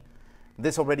inequality.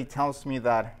 This already tells me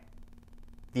that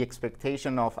the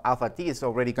expectation of alpha t is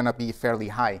already going to be fairly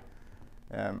high.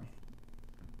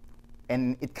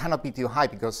 And it cannot be too high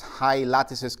because high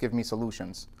lattices give me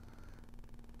solutions.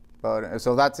 But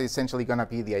so that's essentially going to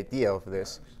be the idea of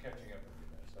this. I'm just catching up with you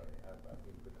there. Sorry, I've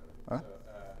been a bit out Huh? of it.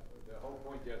 So the whole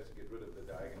point here is to get rid of the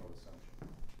diagonal assumption.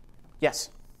 Yes.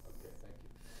 Okay,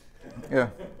 thank you. Yeah.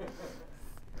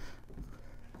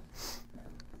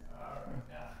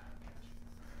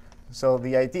 So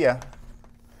the idea,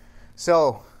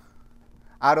 so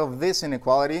out of this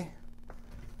inequality,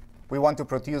 we want to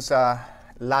produce a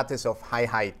lattice of high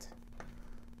height,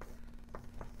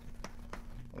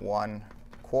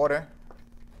 1/4.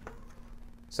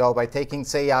 So by taking,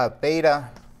 say, a beta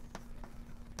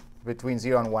between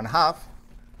 0 and 1/2,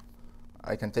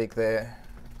 I can take the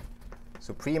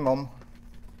supremum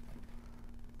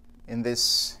in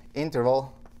this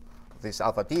interval, this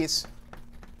alpha t's,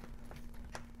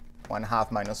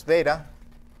 1/2 minus beta.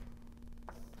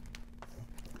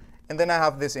 And then I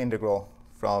have this integral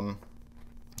from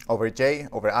over j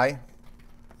over I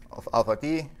of alpha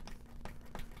t,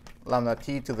 lambda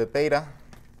t to the beta,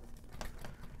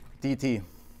 dt.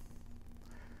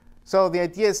 So the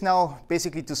idea is now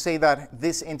basically to say that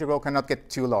this integral cannot get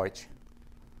too large.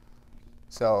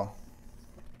 So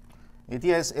the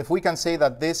idea is if we can say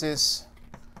that this is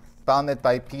bounded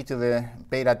by p to the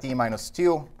beta d minus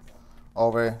 2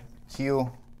 over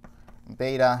q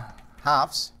beta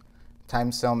halves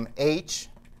times some h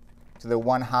to the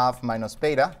 1/2 minus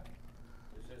beta.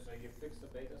 So you fix the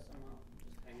beta somehow?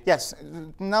 Just hang it Yes,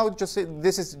 now just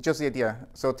this is just the idea.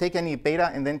 So take any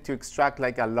beta and then to extract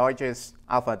like a largest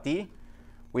alpha d,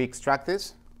 we extract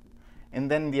this.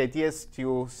 And then the idea is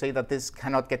to say that this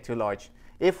cannot get too large.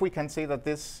 If we can say that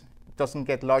this doesn't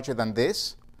get larger than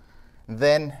this,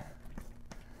 then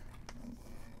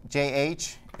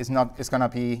JH is going to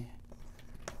be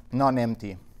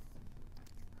non-empty.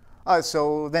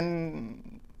 So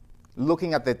then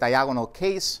looking at the diagonal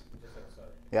case,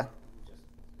 sorry. yeah.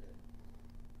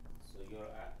 So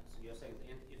you're saying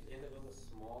if the interval is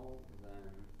small,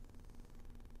 then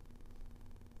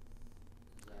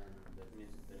that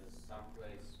means that there's some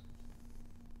place.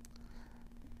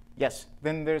 Yes,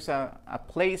 then there's a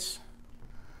place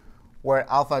where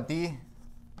alpha d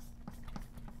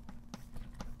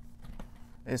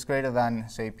is greater than,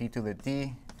 say, p to the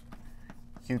d,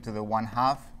 q to the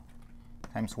 1/2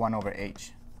 times 1 over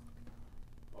h.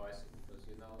 Oh, I see, because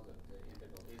you know that the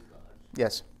integral is large,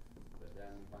 Yes. but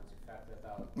then once you factor it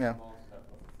out, Yeah. the small stuff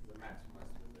of the maximum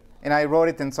is the big. And I wrote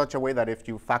it in such a way that if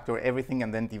you factor everything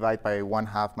and then divide by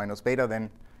 1/2 minus beta, then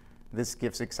this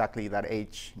gives exactly that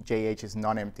JH is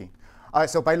non-empty.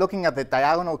 So by looking at the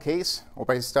diagonal case, or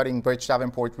by studying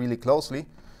Birch-Davenport really closely,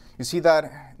 you see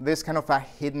that there's kind of a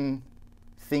hidden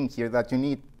thing here that you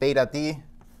need beta d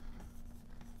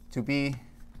to be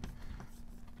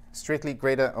strictly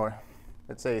greater, or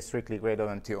let's say strictly greater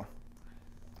than 2.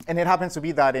 And it happens to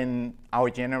be that in our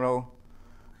general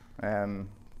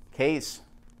case,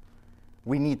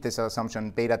 we need this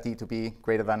assumption beta t to be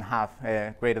greater than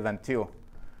greater than 2.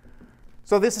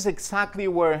 So this is exactly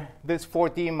where this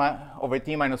 4d over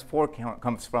d minus 4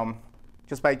 comes from,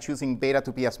 just by choosing beta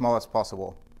to be as small as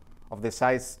possible, of the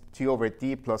size 2 over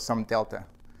d plus some delta.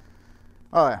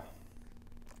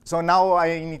 So now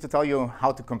I need to tell you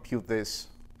how to compute this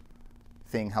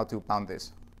thing, how to bound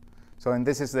this. So and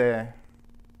this is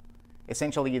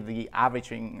essentially the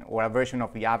averaging, or a version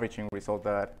of the averaging result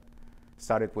that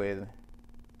started with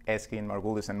Eskin,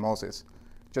 Margulis, and Moses,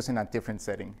 just in a different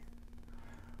setting.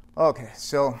 Okay,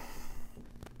 so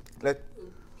Can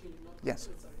you not? Yes.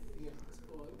 Sorry, again.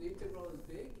 So the integral is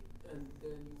big, and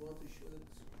then you want to show that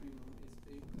the supremum is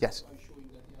big. Yes. By showing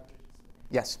that the average is small.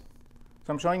 yes.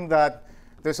 So I'm showing that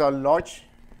there's a large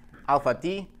alpha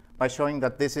d by showing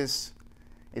that this is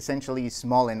essentially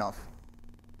small enough.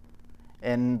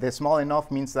 And the small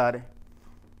enough means that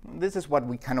this is what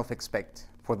we kind of expect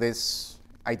for this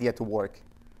idea to work.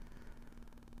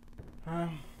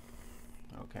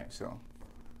 Okay, so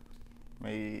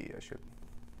maybe I should.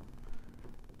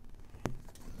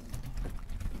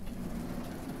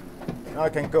 Now I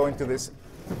can go into this.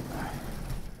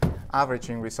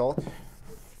 averaging result.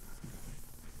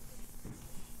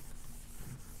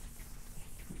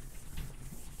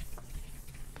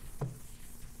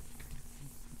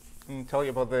 And tell you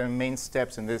about the main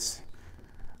steps in this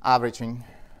averaging.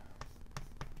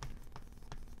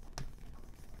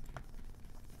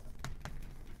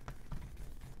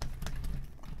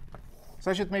 So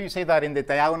I should maybe say that in the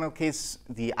diagonal case,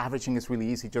 the averaging is really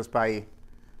easy just by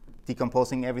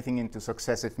decomposing everything into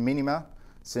successive minima,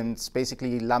 since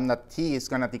basically lambda t is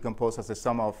going to decompose as the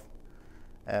sum of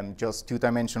just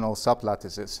two-dimensional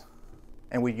sublattices.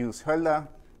 And we use Hille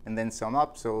and then sum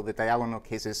up, so the diagonal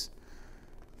case is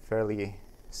fairly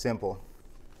simple.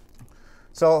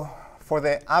 So for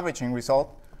the averaging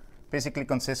result, basically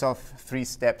consists of 3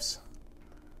 steps.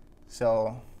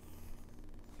 So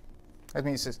let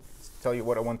me just tell you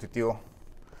what I want to do.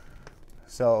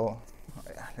 So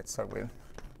let's start with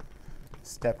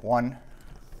step 1,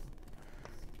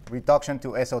 reduction to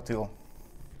SO2.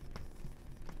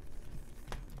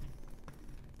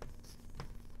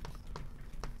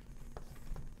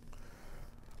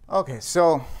 Okay,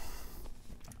 so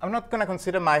I'm not going to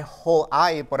consider my whole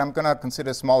I, but I'm going to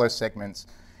consider smaller segments.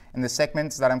 And the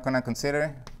segments that I'm going to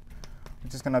consider are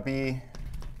just going to be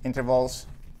intervals,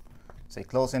 say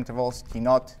closed intervals,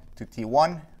 T0 to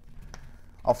T1,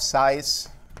 of size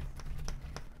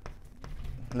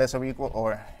less or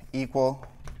equal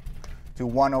to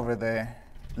 1 over the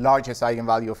largest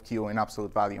eigenvalue of Q in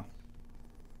absolute value.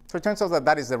 So it turns out that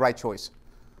that is the right choice.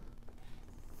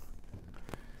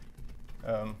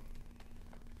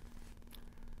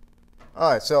 All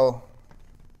right, so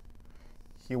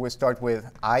here we start with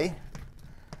I,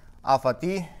 alpha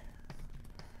t,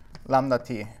 lambda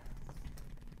t.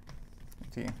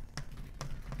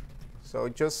 So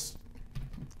just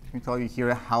let me tell you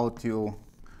here how to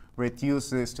reduce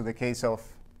this to the case of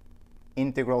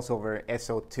integrals over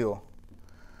SO2.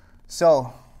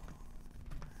 So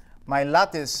my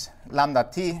lattice lambda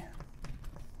t,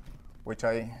 which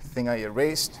I think I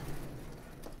erased.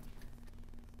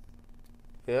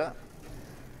 Yeah.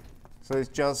 So it's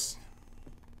just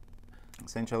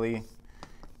essentially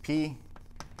p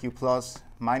q plus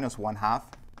minus 1/2,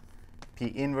 p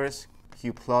inverse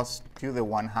q plus to the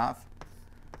 1/2,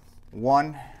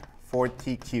 1 for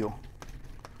tq.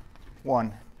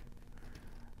 1.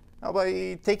 Now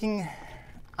by taking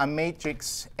a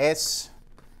matrix S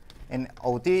in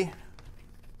OD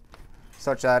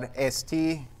such that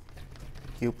ST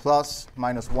q plus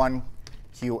minus 1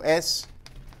 qs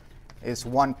is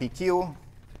 1 pq,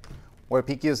 where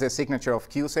pq is the signature of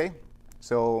q, say.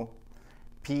 So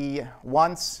p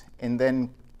once and then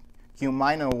q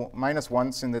minus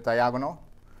once in the diagonal.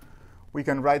 We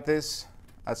can write this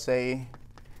as, say,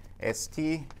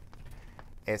 st,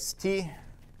 st.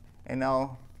 And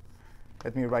now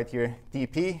let me write here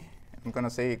dp. I'm going to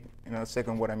say in a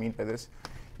second what I mean by this.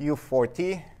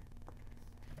 u4t,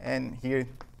 and here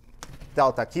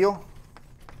delta q,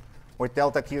 where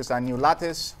delta q is a new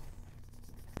lattice.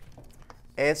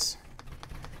 S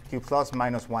q plus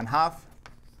minus 1/2,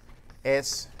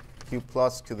 S q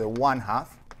plus to the 1/2.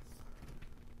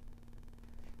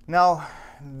 Now,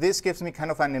 this gives me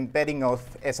kind of an embedding of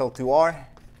SL2R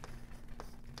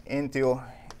into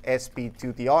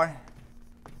SP2DR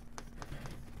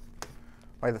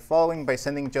by the following, by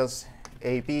sending just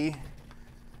AB,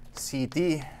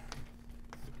 CD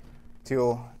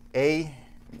to A,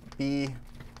 B,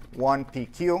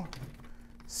 1PQ,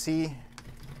 C,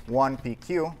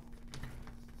 1PQ,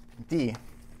 D.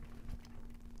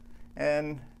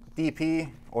 And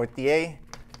DP or DA,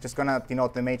 just going to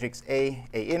denote the matrix A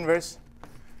inverse.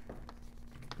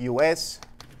 US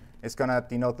is going to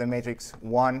denote the matrix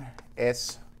 1,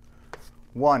 S,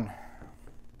 1.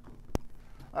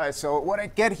 All right, so what I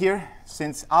get here,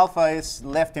 since alpha is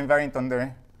left invariant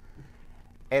under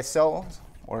SO,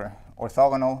 or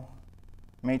orthogonal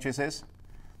matrices,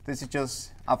 this is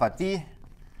just alpha t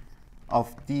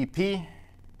of dp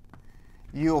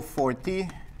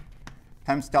u4t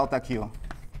times delta q.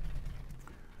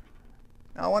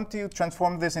 Now I want to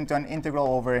transform this into an integral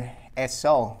over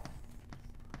SO.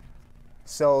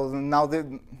 So now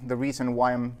the reason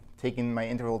why I'm taking my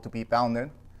integral to be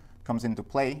bounded comes into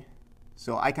play.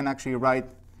 So I can actually write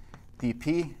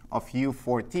dp of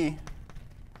u4t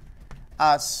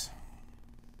as,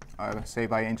 say,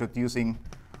 by introducing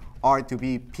r to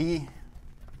be p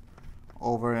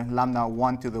over lambda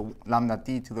 1 to the lambda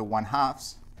d to the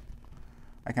 1/2.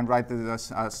 I can write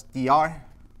this as dr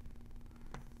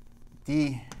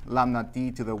d lambda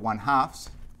d to the 1/2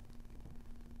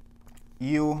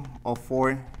 u of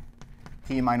 4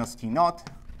 t minus t naught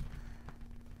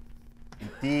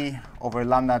d over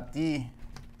lambda d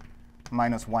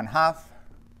minus 1/2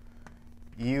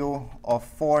 u of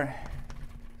 4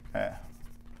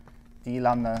 d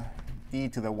lambda d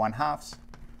to the 1/2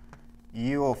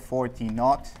 u of 4 t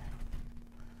naught.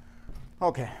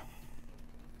 Okay.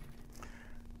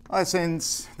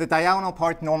 Since the diagonal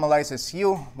part normalizes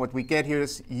u, what we get here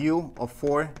is u of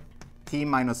 4 t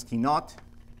minus t naught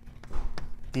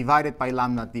divided by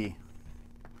lambda d.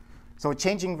 So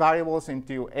changing variables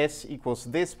into s equals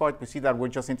this part, we see that we're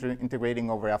just integrating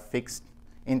over a fixed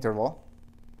interval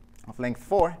of length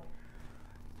 4.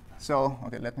 So,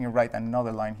 okay, let me write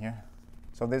another line here.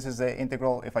 So this is the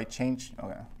integral if I change,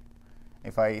 okay,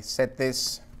 if I set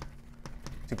this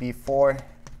to be 4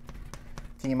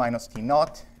 t minus t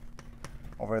naught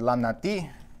over lambda d,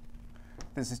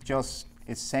 this is just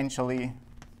essentially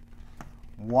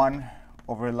 1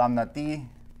 over lambda d,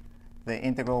 the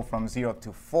integral from 0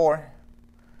 to 4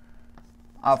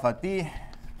 alpha d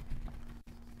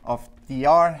of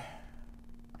dr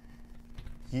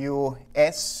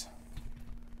us,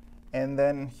 and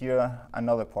then here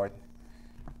another part,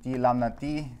 d lambda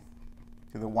d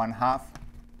to the 1/2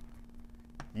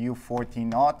 u 4 t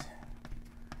naught,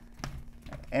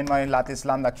 and my lattice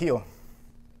lambda q.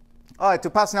 All right, to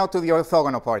pass now to the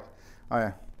orthogonal part. All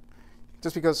right.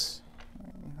 Just because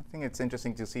I think it's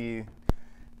interesting to see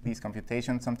these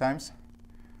computations sometimes.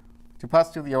 To pass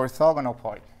to the orthogonal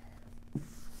part,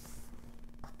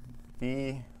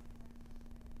 d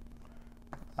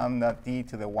lambda d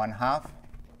to the 1/2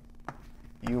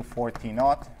 u 4 t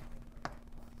naught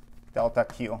delta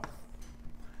q.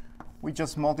 We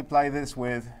just multiply this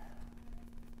with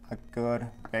a good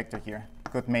vector here,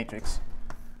 good matrix.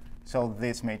 So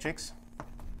this matrix,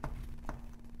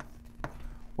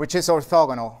 which is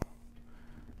orthogonal.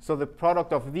 So the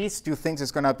product of these two things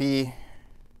is going to be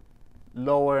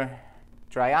lower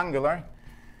triangular.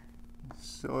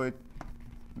 So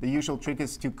the usual trick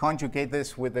is to conjugate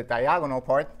this with the diagonal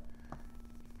part,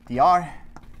 dr.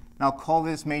 Now call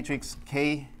this matrix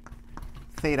K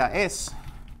theta S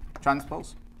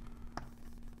transpose.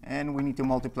 And we need to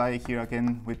multiply here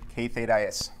again with K theta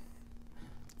S.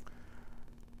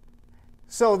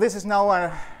 So this is now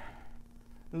a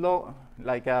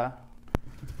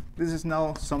this is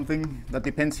now something that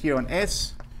depends here on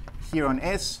S,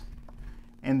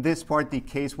 and this part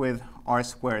decays with r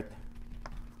squared.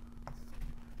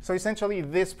 So essentially,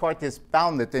 this part is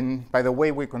bounded by the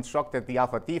way we constructed the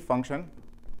alpha d function.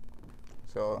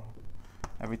 So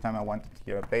every time I want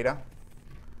here a beta,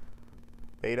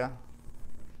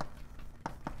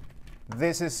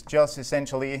 this is just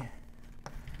essentially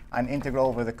an integral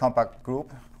over the compact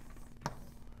group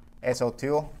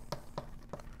SO2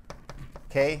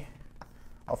 k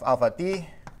of alpha d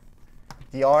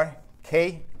dr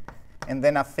k, and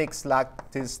then a fixed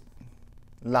lattice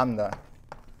lambda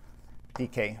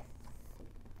dk.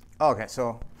 Okay,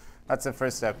 so that's the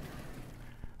first step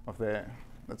of the,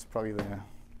 that's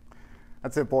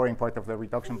the boring part of the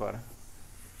reduction, but at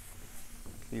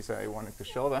least I wanted to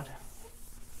show that.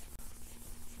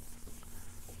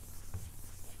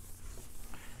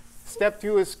 Step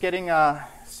 2 is getting a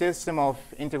system of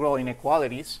integral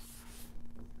inequalities.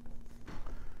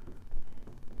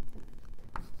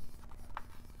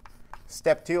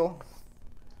 Step 2,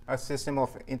 a system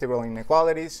of integral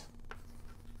inequalities.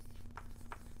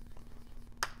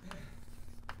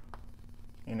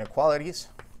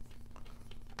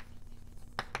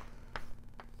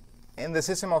 And the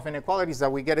system of inequalities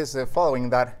that we get is the following,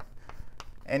 that,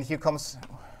 and here comes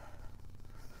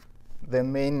the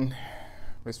main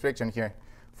restriction here.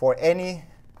 For any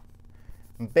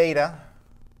beta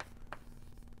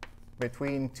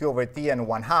between 2 over t and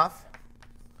 1/2,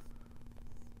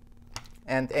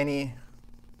 and any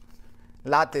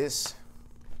lattice,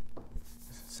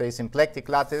 say symplectic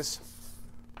lattice,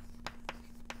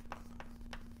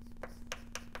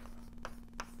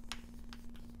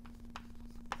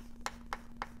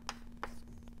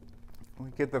 we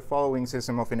get the following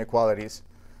system of inequalities.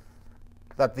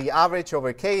 That the average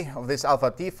over k of this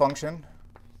alpha t function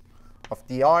of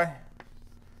dr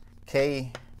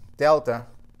k delta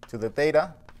to the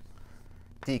beta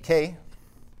dk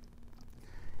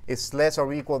is less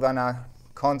or equal than a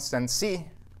constant c,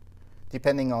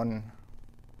 depending on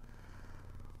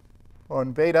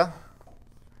beta,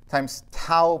 times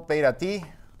tau beta d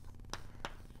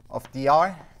of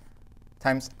dr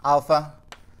times alpha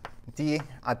d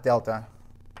at delta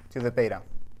to the beta,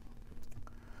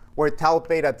 where tau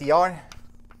beta dr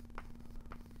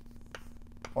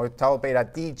or tau beta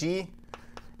dg,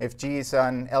 if g is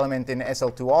an element in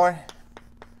SL2R,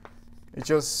 it's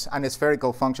just an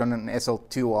spherical function in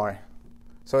SL2R.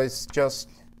 So it's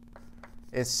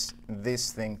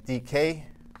this thing, dk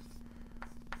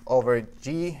over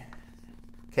g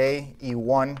k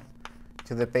E1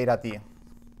 to the beta d,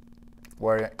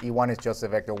 where E1 is just the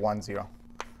vector 1, 0.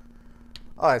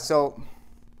 All right, so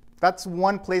that's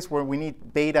one place where we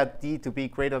need beta d to be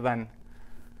greater than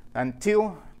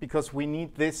 2, because we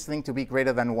need this thing to be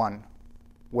greater than 1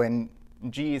 when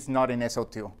G is not in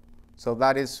SO2. So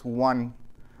that is one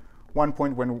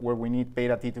point where we need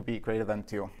beta d to be greater than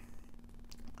 2.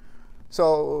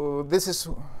 So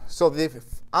the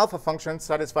alpha functions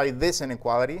satisfy this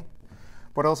inequality,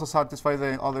 but also satisfy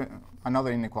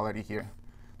another inequality here.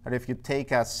 That if you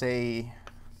take as, say,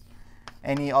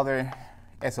 any other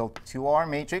SL2R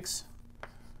matrix,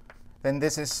 then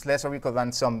this is less or equal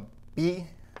than some B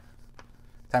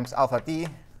times alpha d,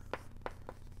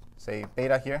 say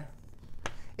beta here,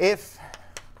 if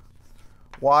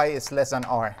y is less than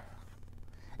r.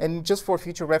 And just for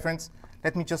future reference,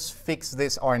 let me just fix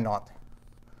this r naught.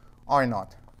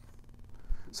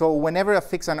 So whenever I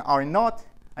fix an r naught,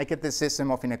 I get this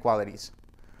system of inequalities.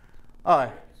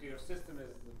 So your system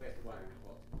is the best one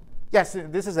inequality? Yes,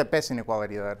 this is the best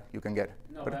inequality that you can get.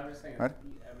 No, but I'm just saying, right?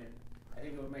 I mean, I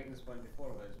think you were making this point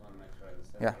before, but I just want to make sure I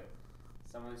understand. Yeah.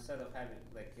 So instead of having,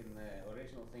 like in the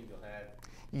original thing you had,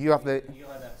 You have the you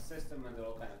had a system and they're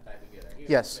all kind of tied together. Here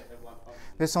Yes. you have one function.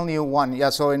 There's only one. Yeah,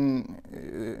 so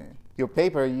in your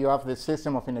paper, you have the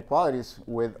system of inequalities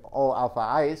with all alpha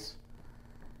i's.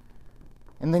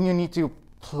 And then you need to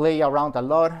play around a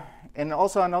lot. And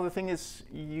also another thing is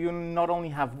you not only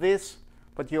have this,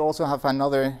 but you also have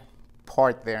another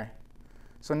part there.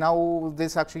 So now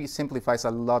this actually simplifies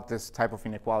a lot this type of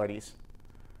inequalities.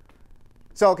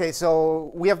 So OK,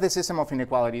 so we have this system of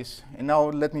inequalities. And now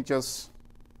let me just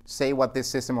say what this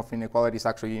system of inequalities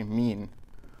actually mean,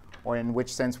 or in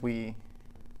which sense we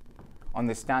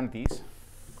understand these.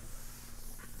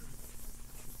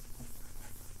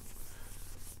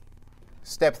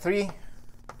 Step 3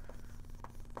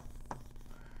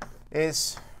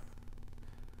 is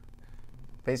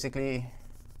basically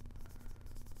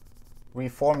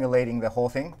reformulating the whole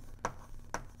thing,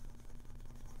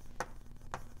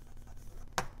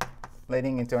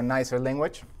 letting into a nicer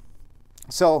language.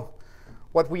 So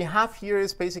what we have here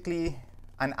is basically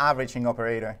an averaging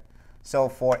operator. So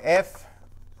for f,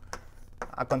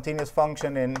 a continuous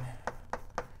function in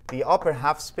the upper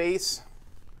half space,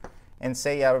 and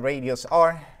say a radius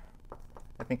r,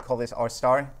 let me call this r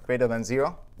star, greater than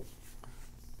 0,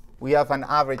 we have an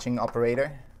averaging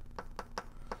operator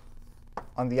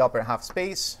on the upper half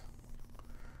space.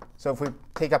 So if we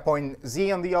take a point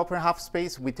z on the upper half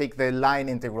space, we take the line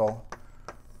integral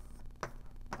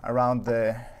around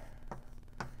the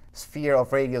sphere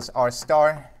of radius r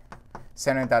star,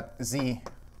 centered at z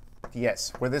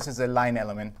ds, where this is a line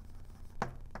element.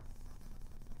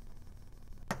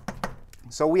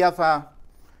 So we have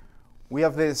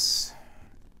this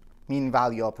mean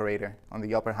value operator on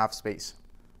the upper half space,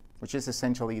 which is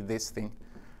essentially this thing.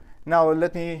 Now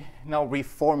let me now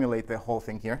reformulate the whole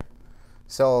thing here.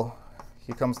 So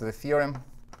here comes the theorem.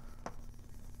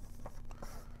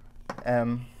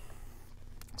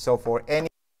 So for any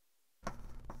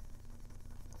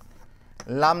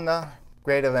lambda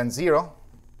greater than 0,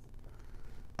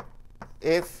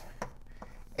 if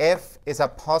f is a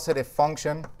positive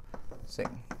function, say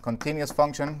continuous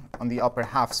function on the upper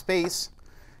half space,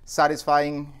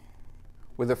 satisfying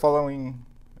with the following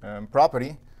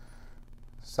property,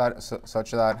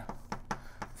 such that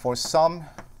for some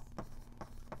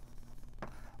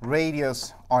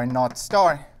radius r naught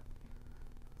star,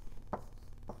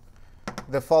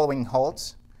 the following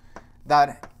holds,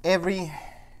 that every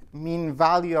mean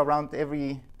value around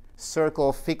every circle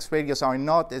of fixed radius r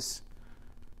naught is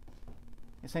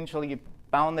essentially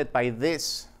bounded by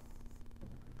this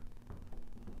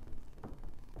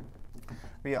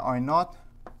via r naught,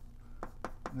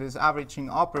 this averaging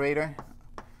operator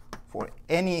for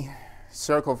any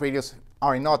circle of radius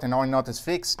r naught, and r naught is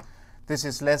fixed. This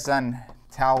is less than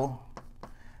tau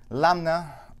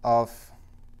lambda of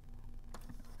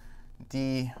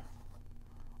d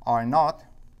r naught.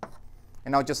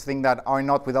 And now just think that r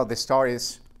naught without the star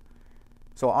is,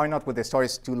 so r naught with the star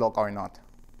is 2 log r naught,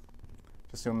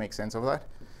 just to make sense of that,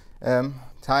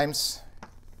 times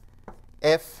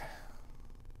f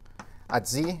at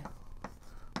z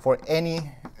for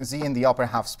any z in the upper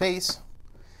half space.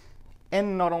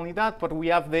 And not only that, but we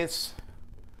have this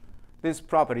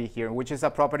property here, which is a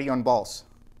property on balls,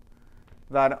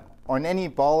 that on any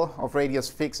ball of radius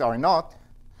fixed r naught,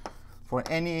 for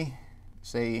any,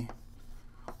 say,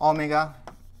 omega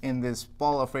in this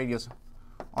ball of radius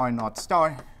r naught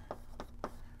star,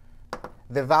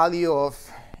 the value of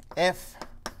f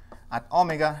at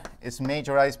omega is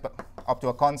majorized up to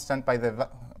a constant by the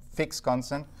fixed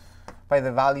constant by the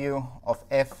value of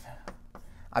f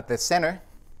at the center,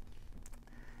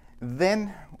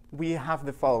 then we have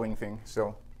the following thing.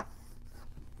 So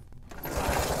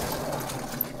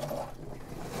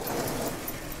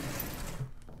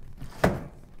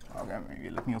okay, maybe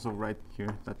let me also write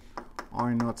here that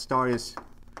r naught star is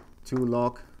 2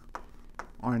 log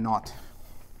r naught.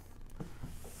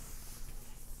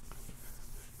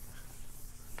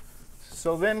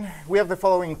 So then we have the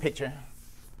following picture.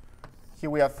 Here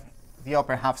we have the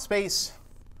upper half space.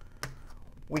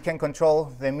 We can control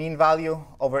the mean value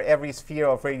over every sphere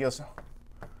of radius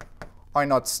r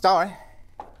naught star.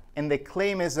 And the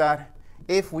claim is that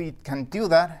if we can do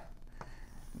that,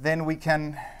 then we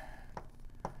can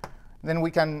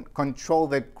control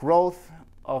the growth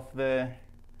of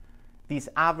these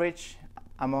average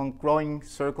among growing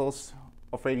circles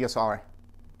of radius r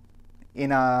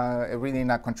in really in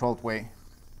a controlled way.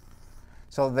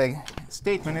 So the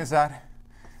statement is that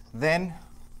then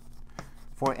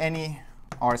for any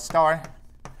r star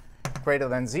greater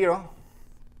than 0,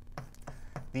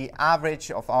 the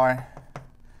average of r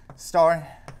star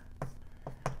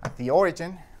at the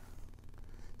origin,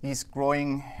 these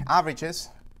growing averages,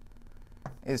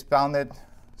 is bounded,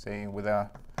 say, with a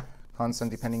constant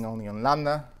depending only on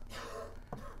lambda,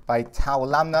 by tau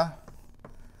lambda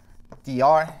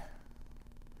dr,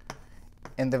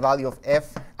 and the value of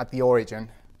f at the origin.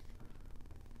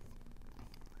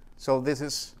 So this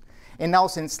is, and now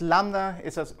since lambda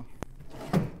is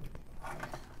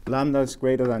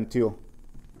greater than 2,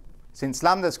 since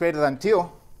lambda is greater than 2,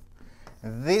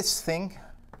 this thing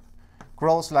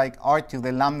grows like r to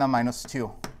the lambda minus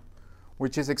 2,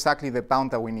 which is exactly the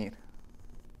bound that we need.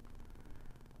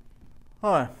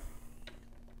 All right.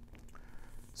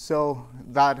 So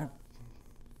that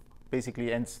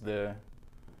basically ends the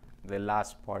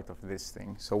last part of this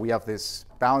thing. So we have this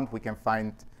bound. We can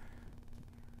find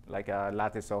like a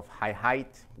lattice of high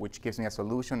height, which gives me a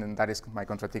solution. And that is my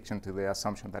contradiction to the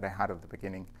assumption that I had at the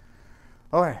beginning.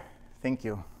 All right. Thank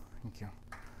you. Thank you.